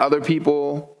freedoms that other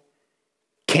people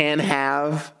can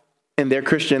have in their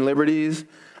Christian liberties.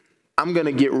 I'm going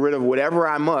to get rid of whatever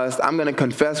I must. I'm going to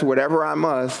confess whatever I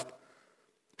must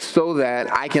so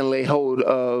that I can lay hold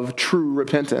of true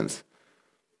repentance.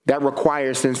 That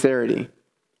requires sincerity.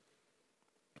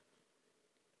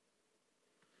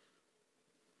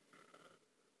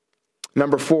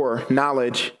 Number 4,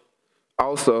 knowledge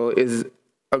also is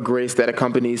a grace that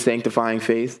accompanies sanctifying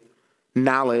faith.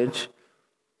 Knowledge.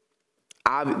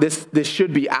 This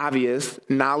should be obvious.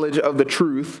 Knowledge of the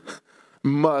truth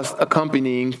must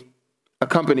accompany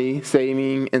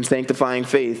saving and sanctifying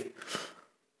faith.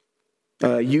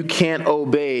 You can't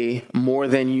obey more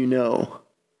than you know.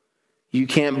 You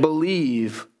can't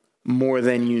believe more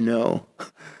than you know.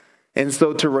 And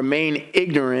so to remain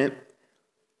ignorant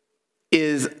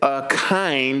is a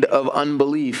kind of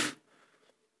unbelief,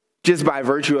 just by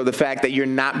virtue of the fact that you're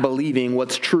not believing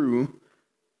what's true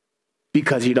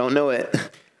because you don't know it.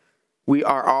 We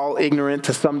are all ignorant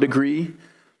to some degree,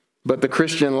 but the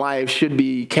Christian life should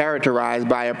be characterized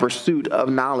by a pursuit of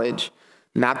knowledge.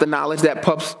 Not the knowledge that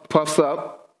puffs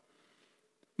up,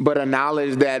 but a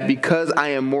knowledge that because I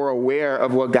am more aware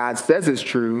of what God says is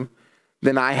true,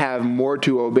 then I have more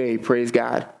to obey. Praise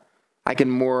God. I can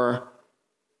more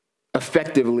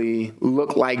effectively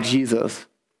look like Jesus.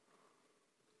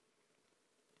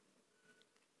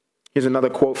 Here's another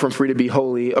quote from Free to Be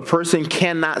Holy. A person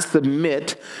cannot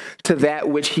submit to that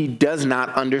which he does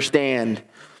not understand.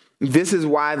 This is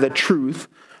why the truth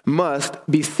must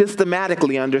be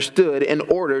systematically understood in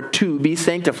order to be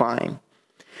sanctifying.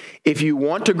 If you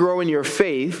want to grow in your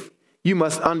faith, you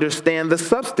must understand the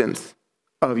substance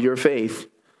of your faith.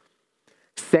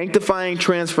 Sanctifying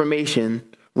transformation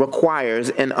requires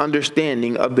an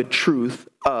understanding of the truth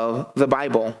of the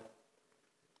Bible.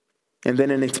 And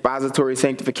then in expository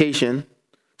sanctification,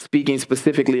 speaking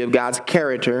specifically of God's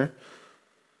character,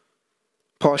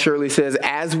 Paul Shirley says,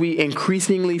 as we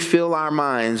increasingly fill our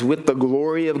minds with the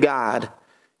glory of God,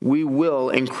 we will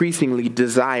increasingly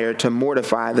desire to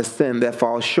mortify the sin that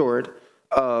falls short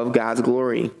of God's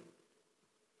glory.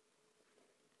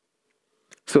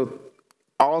 So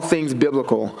all things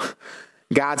biblical,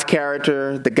 God's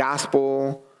character, the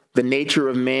gospel, the nature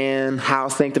of man, how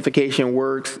sanctification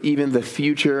works, even the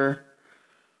future,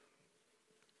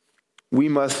 we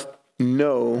must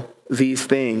know these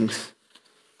things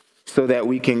so that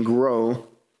we can grow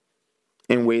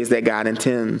in ways that God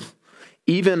intends.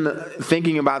 Even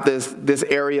thinking about this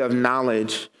area of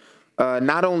knowledge,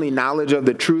 not only knowledge of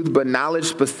the truth, but knowledge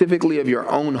specifically of your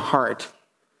own heart.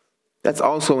 That's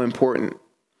also important.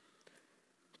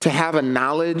 To have a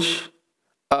knowledge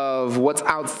of what's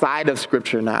outside of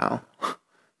Scripture now,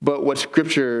 but what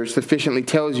Scripture sufficiently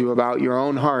tells you about your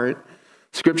own heart.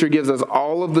 Scripture gives us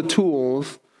all of the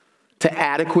tools to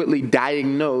adequately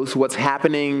diagnose what's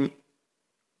happening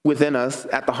within us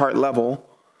at the heart level.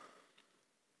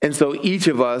 And so each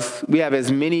of us, we have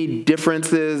as many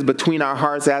differences between our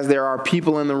hearts as there are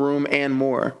people in the room and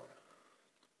more.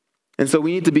 And so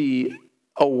we need to be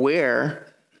aware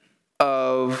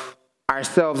of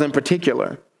ourselves in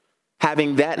particular.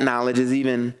 Having that knowledge is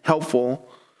even helpful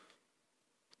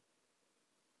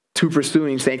to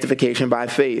pursuing sanctification by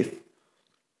faith.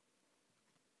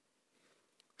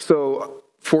 So,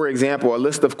 for example, a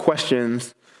list of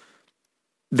questions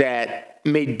that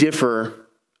may differ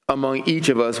among each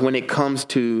of us when it comes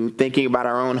to thinking about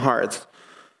our own hearts.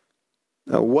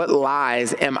 What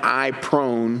lies am I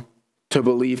prone to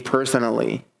believe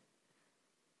personally?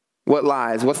 What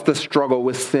lies? What's the struggle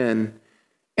with sin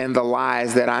and the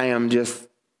lies that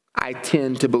I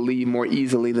tend to believe more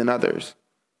easily than others?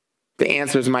 The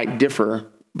answers might differ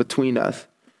between us.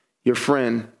 Your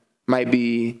friend might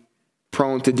be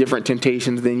prone to different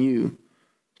temptations than you,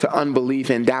 to unbelief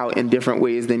and doubt in different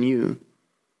ways than you.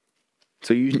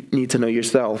 So you need to know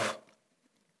yourself.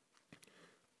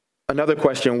 Another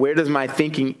question, where does my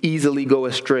thinking easily go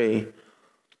astray?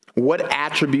 What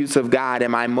attributes of God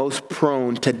am I most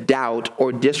prone to doubt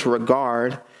or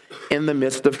disregard in the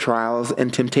midst of trials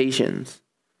and temptations?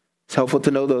 It's helpful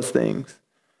to know those things.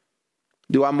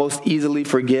 Do I most easily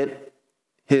forget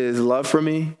his love for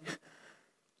me?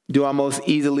 Do I most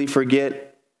easily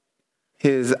forget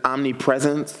his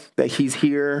omnipresence, that he's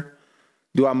here?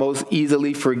 Do I most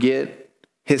easily forget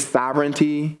his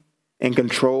sovereignty and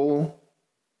control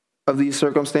of these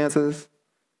circumstances?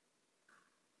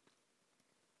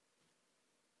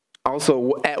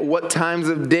 Also, at what times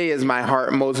of day is my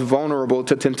heart most vulnerable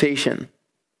to temptation?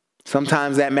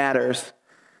 Sometimes that matters.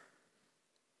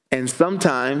 And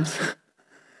sometimes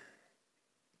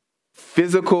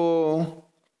physical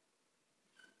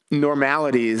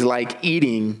normalities like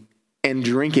eating and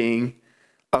drinking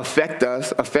affect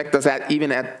us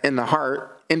in the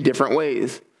heart in different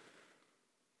ways.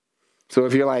 So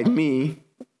if you're like me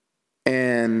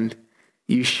and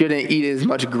you shouldn't eat as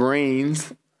much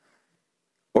grains,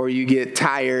 or you get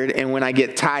tired, and when I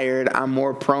get tired, I'm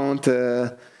more prone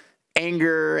to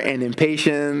anger and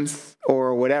impatience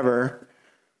or whatever,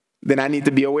 then I need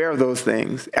to be aware of those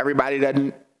things. Everybody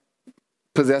doesn't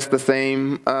possess the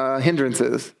same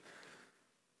hindrances.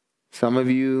 Some of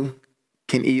you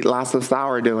can eat lots of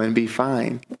sourdough and be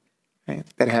fine. Right?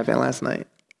 That happened last night.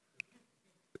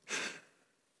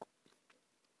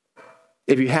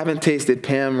 If you haven't tasted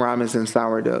Pam Robinson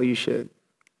sourdough, you should.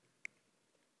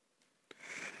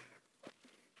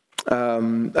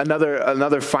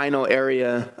 Another final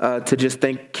area to just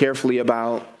think carefully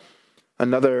about,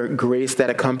 another grace that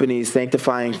accompanies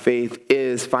sanctifying faith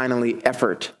is finally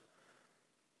effort.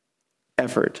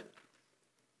 Effort.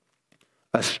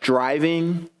 A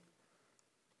striving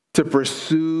to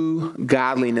pursue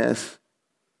godliness.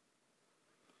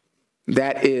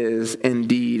 That is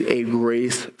indeed a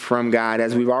grace from God.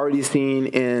 As we've already seen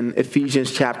in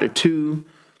Ephesians chapter 2,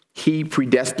 he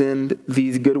predestined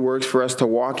these good works for us to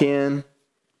walk in.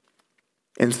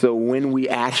 And so when we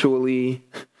actually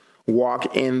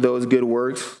walk in those good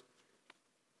works,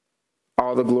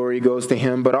 all the glory goes to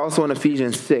him. But also in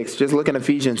Ephesians 6, just look at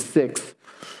Ephesians 6,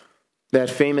 that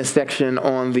famous section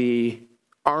on the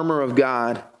armor of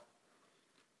God.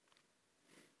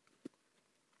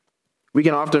 We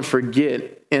can often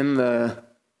forget in the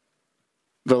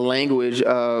language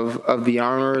of the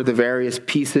armor, the various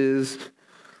pieces,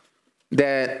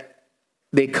 that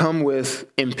they come with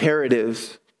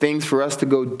imperatives, things for us to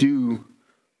go do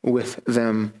with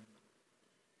them.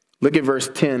 Look at verse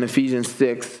 10, Ephesians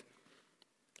 6.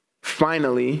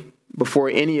 Finally, before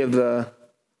any of the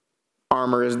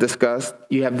armor is discussed,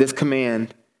 you have this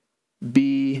command: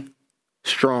 be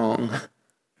strong.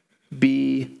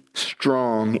 Be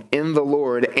strong in the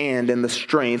Lord and in the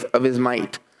strength of his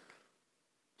might.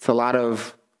 It's a lot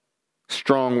of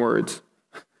strong words.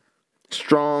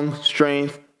 Strong,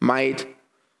 strength, might.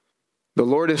 The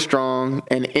Lord is strong,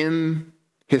 and in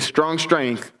his strong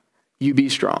strength, you be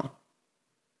strong.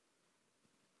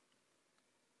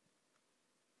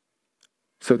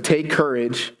 So take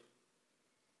courage,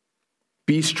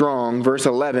 be strong. Verse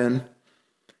 11,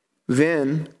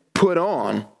 then put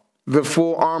on the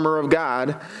full armor of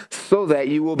God so that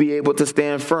you will be able to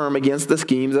stand firm against the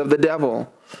schemes of the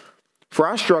devil. For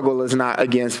our struggle is not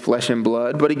against flesh and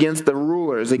blood, but against the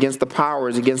rulers, against the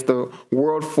powers, against the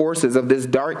world forces of this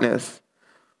darkness,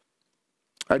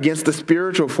 against the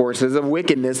spiritual forces of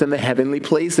wickedness in the heavenly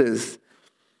places.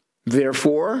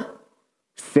 Therefore,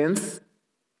 since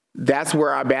that's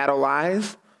where our battle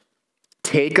lies,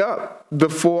 take up the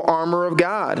full armor of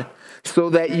God so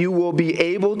that you will be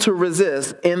able to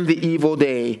resist in the evil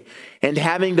day, and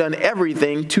having done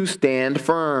everything, to stand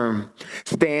firm.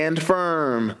 Stand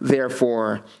firm,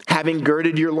 therefore, having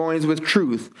girded your loins with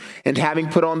truth, and having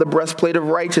put on the breastplate of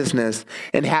righteousness,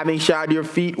 and having shod your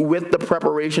feet with the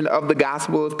preparation of the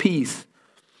gospel of peace.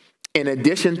 In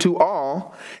addition to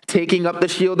all, taking up the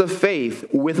shield of faith,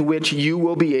 with which you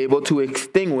will be able to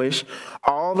extinguish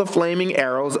all the flaming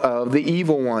arrows of the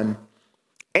evil one.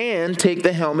 And take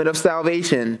the helmet of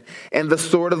salvation and the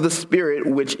sword of the Spirit,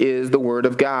 which is the word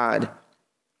of God.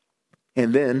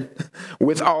 And then,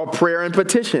 with all prayer and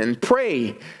petition,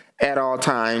 pray at all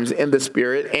times in the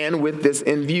Spirit, and with this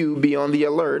in view, be on the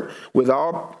alert with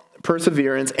all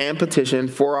perseverance and petition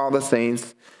for all the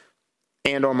saints,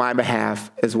 and on my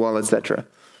behalf as well, etc.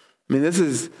 I mean, this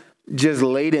is just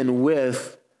laden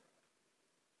with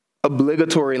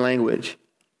obligatory language.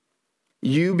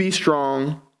 You be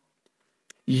strong.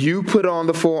 You put on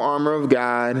the full armor of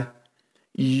God.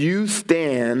 You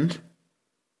stand.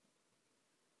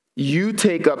 You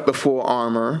take up the full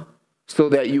armor so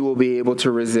that you will be able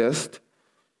to resist.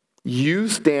 You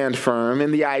stand firm.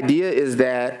 And the idea is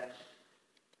that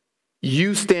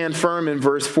you stand firm in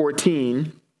verse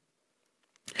 14,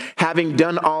 having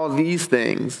done all these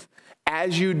things.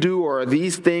 As you do, or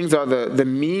these things are the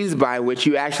means by which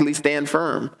you actually stand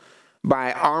firm,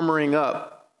 by armoring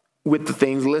up with the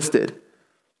things listed.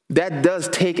 That does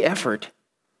take effort.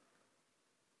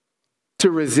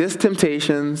 To resist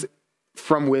temptations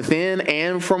from within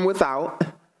and from without,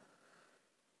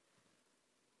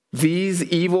 these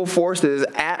evil forces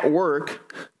at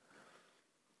work,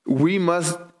 we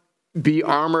must be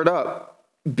armored up,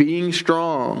 being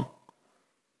strong.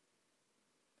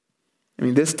 I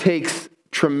mean, this takes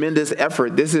tremendous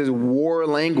effort. This is war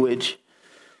language.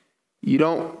 You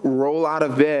don't roll out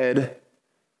of bed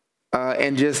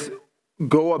and just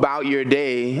go about your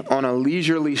day on a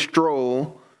leisurely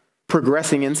stroll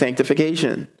progressing in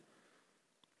sanctification.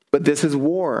 But this is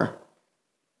war.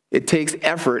 It takes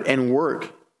effort and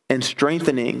work and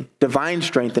strengthening, divine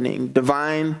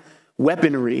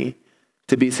weaponry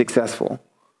to be successful.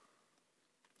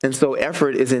 And so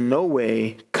effort is in no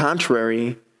way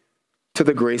contrary to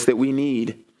the grace that we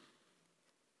need.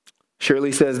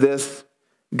 Shirley says this: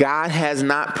 God has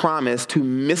not promised to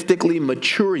mystically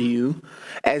mature you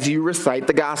as you recite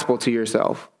the gospel to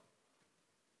yourself.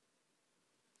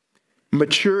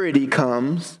 Maturity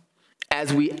comes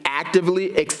as we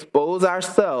actively expose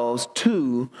ourselves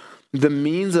to the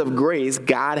means of grace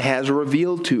God has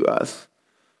revealed to us.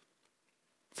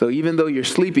 So even though you're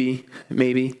sleepy,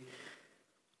 maybe,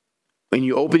 when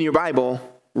you open your Bible,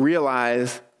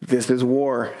 realize this is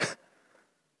war.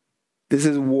 This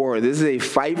is war. This is a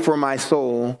fight for my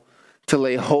soul to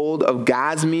lay hold of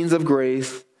God's means of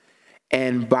grace.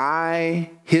 And by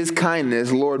his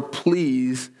kindness, Lord,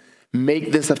 please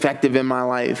make this effective in my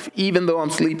life, even though I'm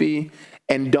sleepy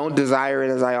and don't desire it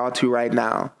as I ought to right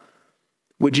now.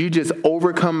 Would you just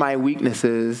overcome my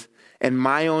weaknesses and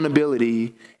my own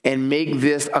ability and make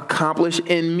this accomplish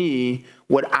in me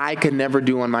what I could never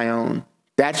do on my own?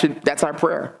 That's our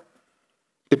prayer.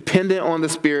 Dependent on the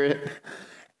Spirit,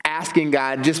 asking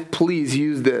God, just please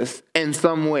use this in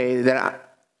some way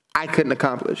that I couldn't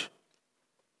accomplish.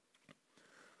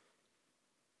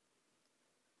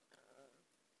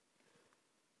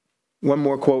 One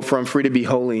more quote from Free to Be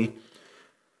Holy.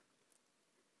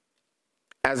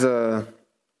 As a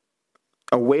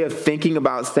way of thinking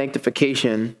about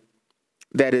sanctification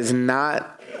that is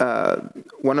not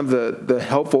one of the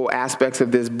helpful aspects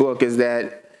of this book is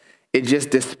that it just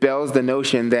dispels the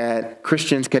notion that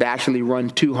Christians could actually run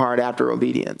too hard after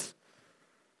obedience.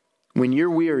 When you're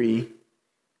weary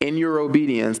in your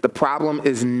obedience, the problem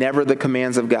is never the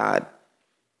commands of God.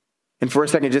 And for a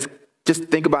second, just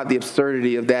think about the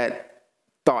absurdity of that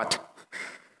thought.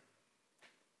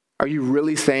 Are you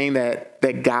really saying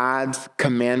that God's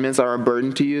commandments are a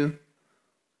burden to you?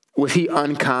 Was he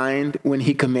unkind when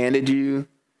he commanded you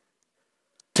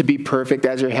to be perfect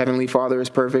as your heavenly Father is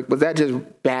perfect? Was that just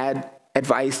bad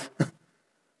advice?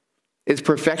 Is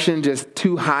perfection just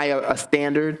too high a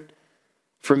standard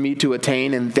for me to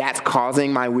attain, and that's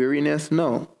causing my weariness?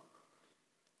 No.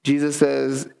 Jesus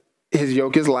says his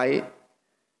yoke is light.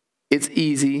 It's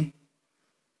easy.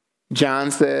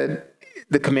 John said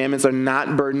the commandments are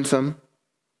not burdensome.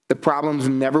 The problem's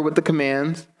never with the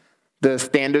commands. The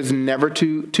standard's never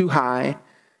too high.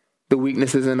 The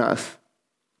weakness is in us.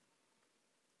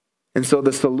 And so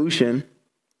the solution,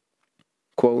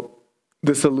 quote,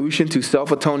 the solution to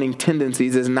self-atoning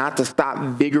tendencies is not to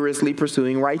stop vigorously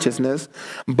pursuing righteousness,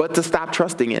 but to stop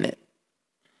trusting in it.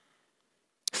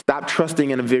 Stop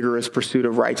trusting in a vigorous pursuit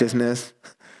of righteousness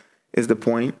is the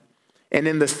point. And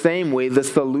in the same way, the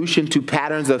solution to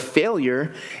patterns of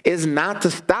failure is not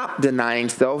to stop denying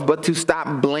self, but to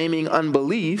stop blaming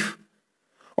unbelief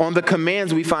on the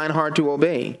commands we find hard to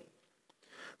obey.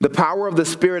 The power of the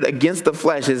Spirit against the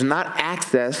flesh is not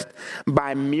accessed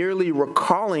by merely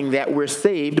recalling that we're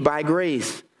saved by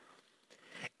grace.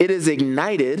 It is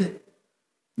ignited,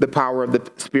 the power of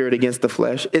the Spirit against the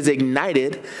flesh is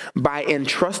ignited by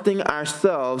entrusting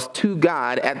ourselves to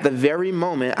God at the very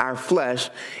moment our flesh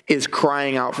is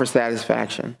crying out for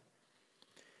satisfaction.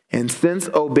 And since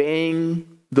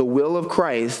obeying the will of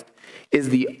Christ is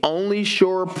the only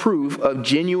sure proof of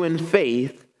genuine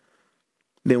faith,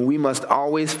 then we must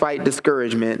always fight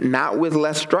discouragement, not with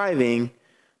less striving,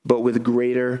 but with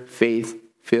greater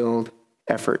faith-filled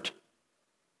effort.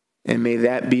 And may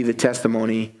that be the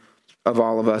testimony of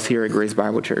all of us here at Grace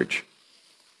Bible Church.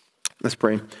 Let's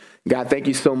pray. God, thank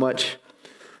you so much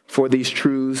for these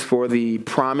truths, for the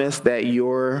promise that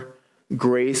your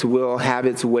grace will have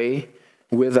its way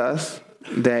with us,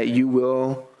 that you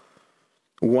will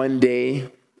one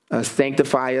day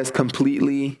sanctify us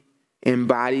completely in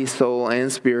body, soul,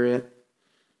 and spirit,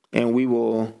 and we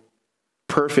will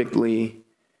perfectly,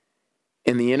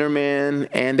 in the inner man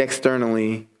and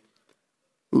externally,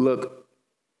 look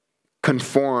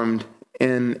conformed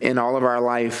in all of our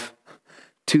life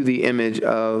to the image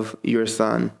of your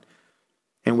Son.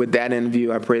 And with that in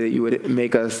view, I pray that you would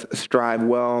make us strive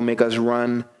well, make us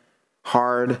run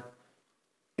hard,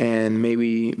 and may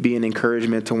we be an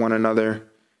encouragement to one another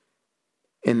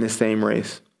in the same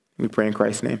race. We pray in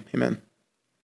Christ's name. Amen.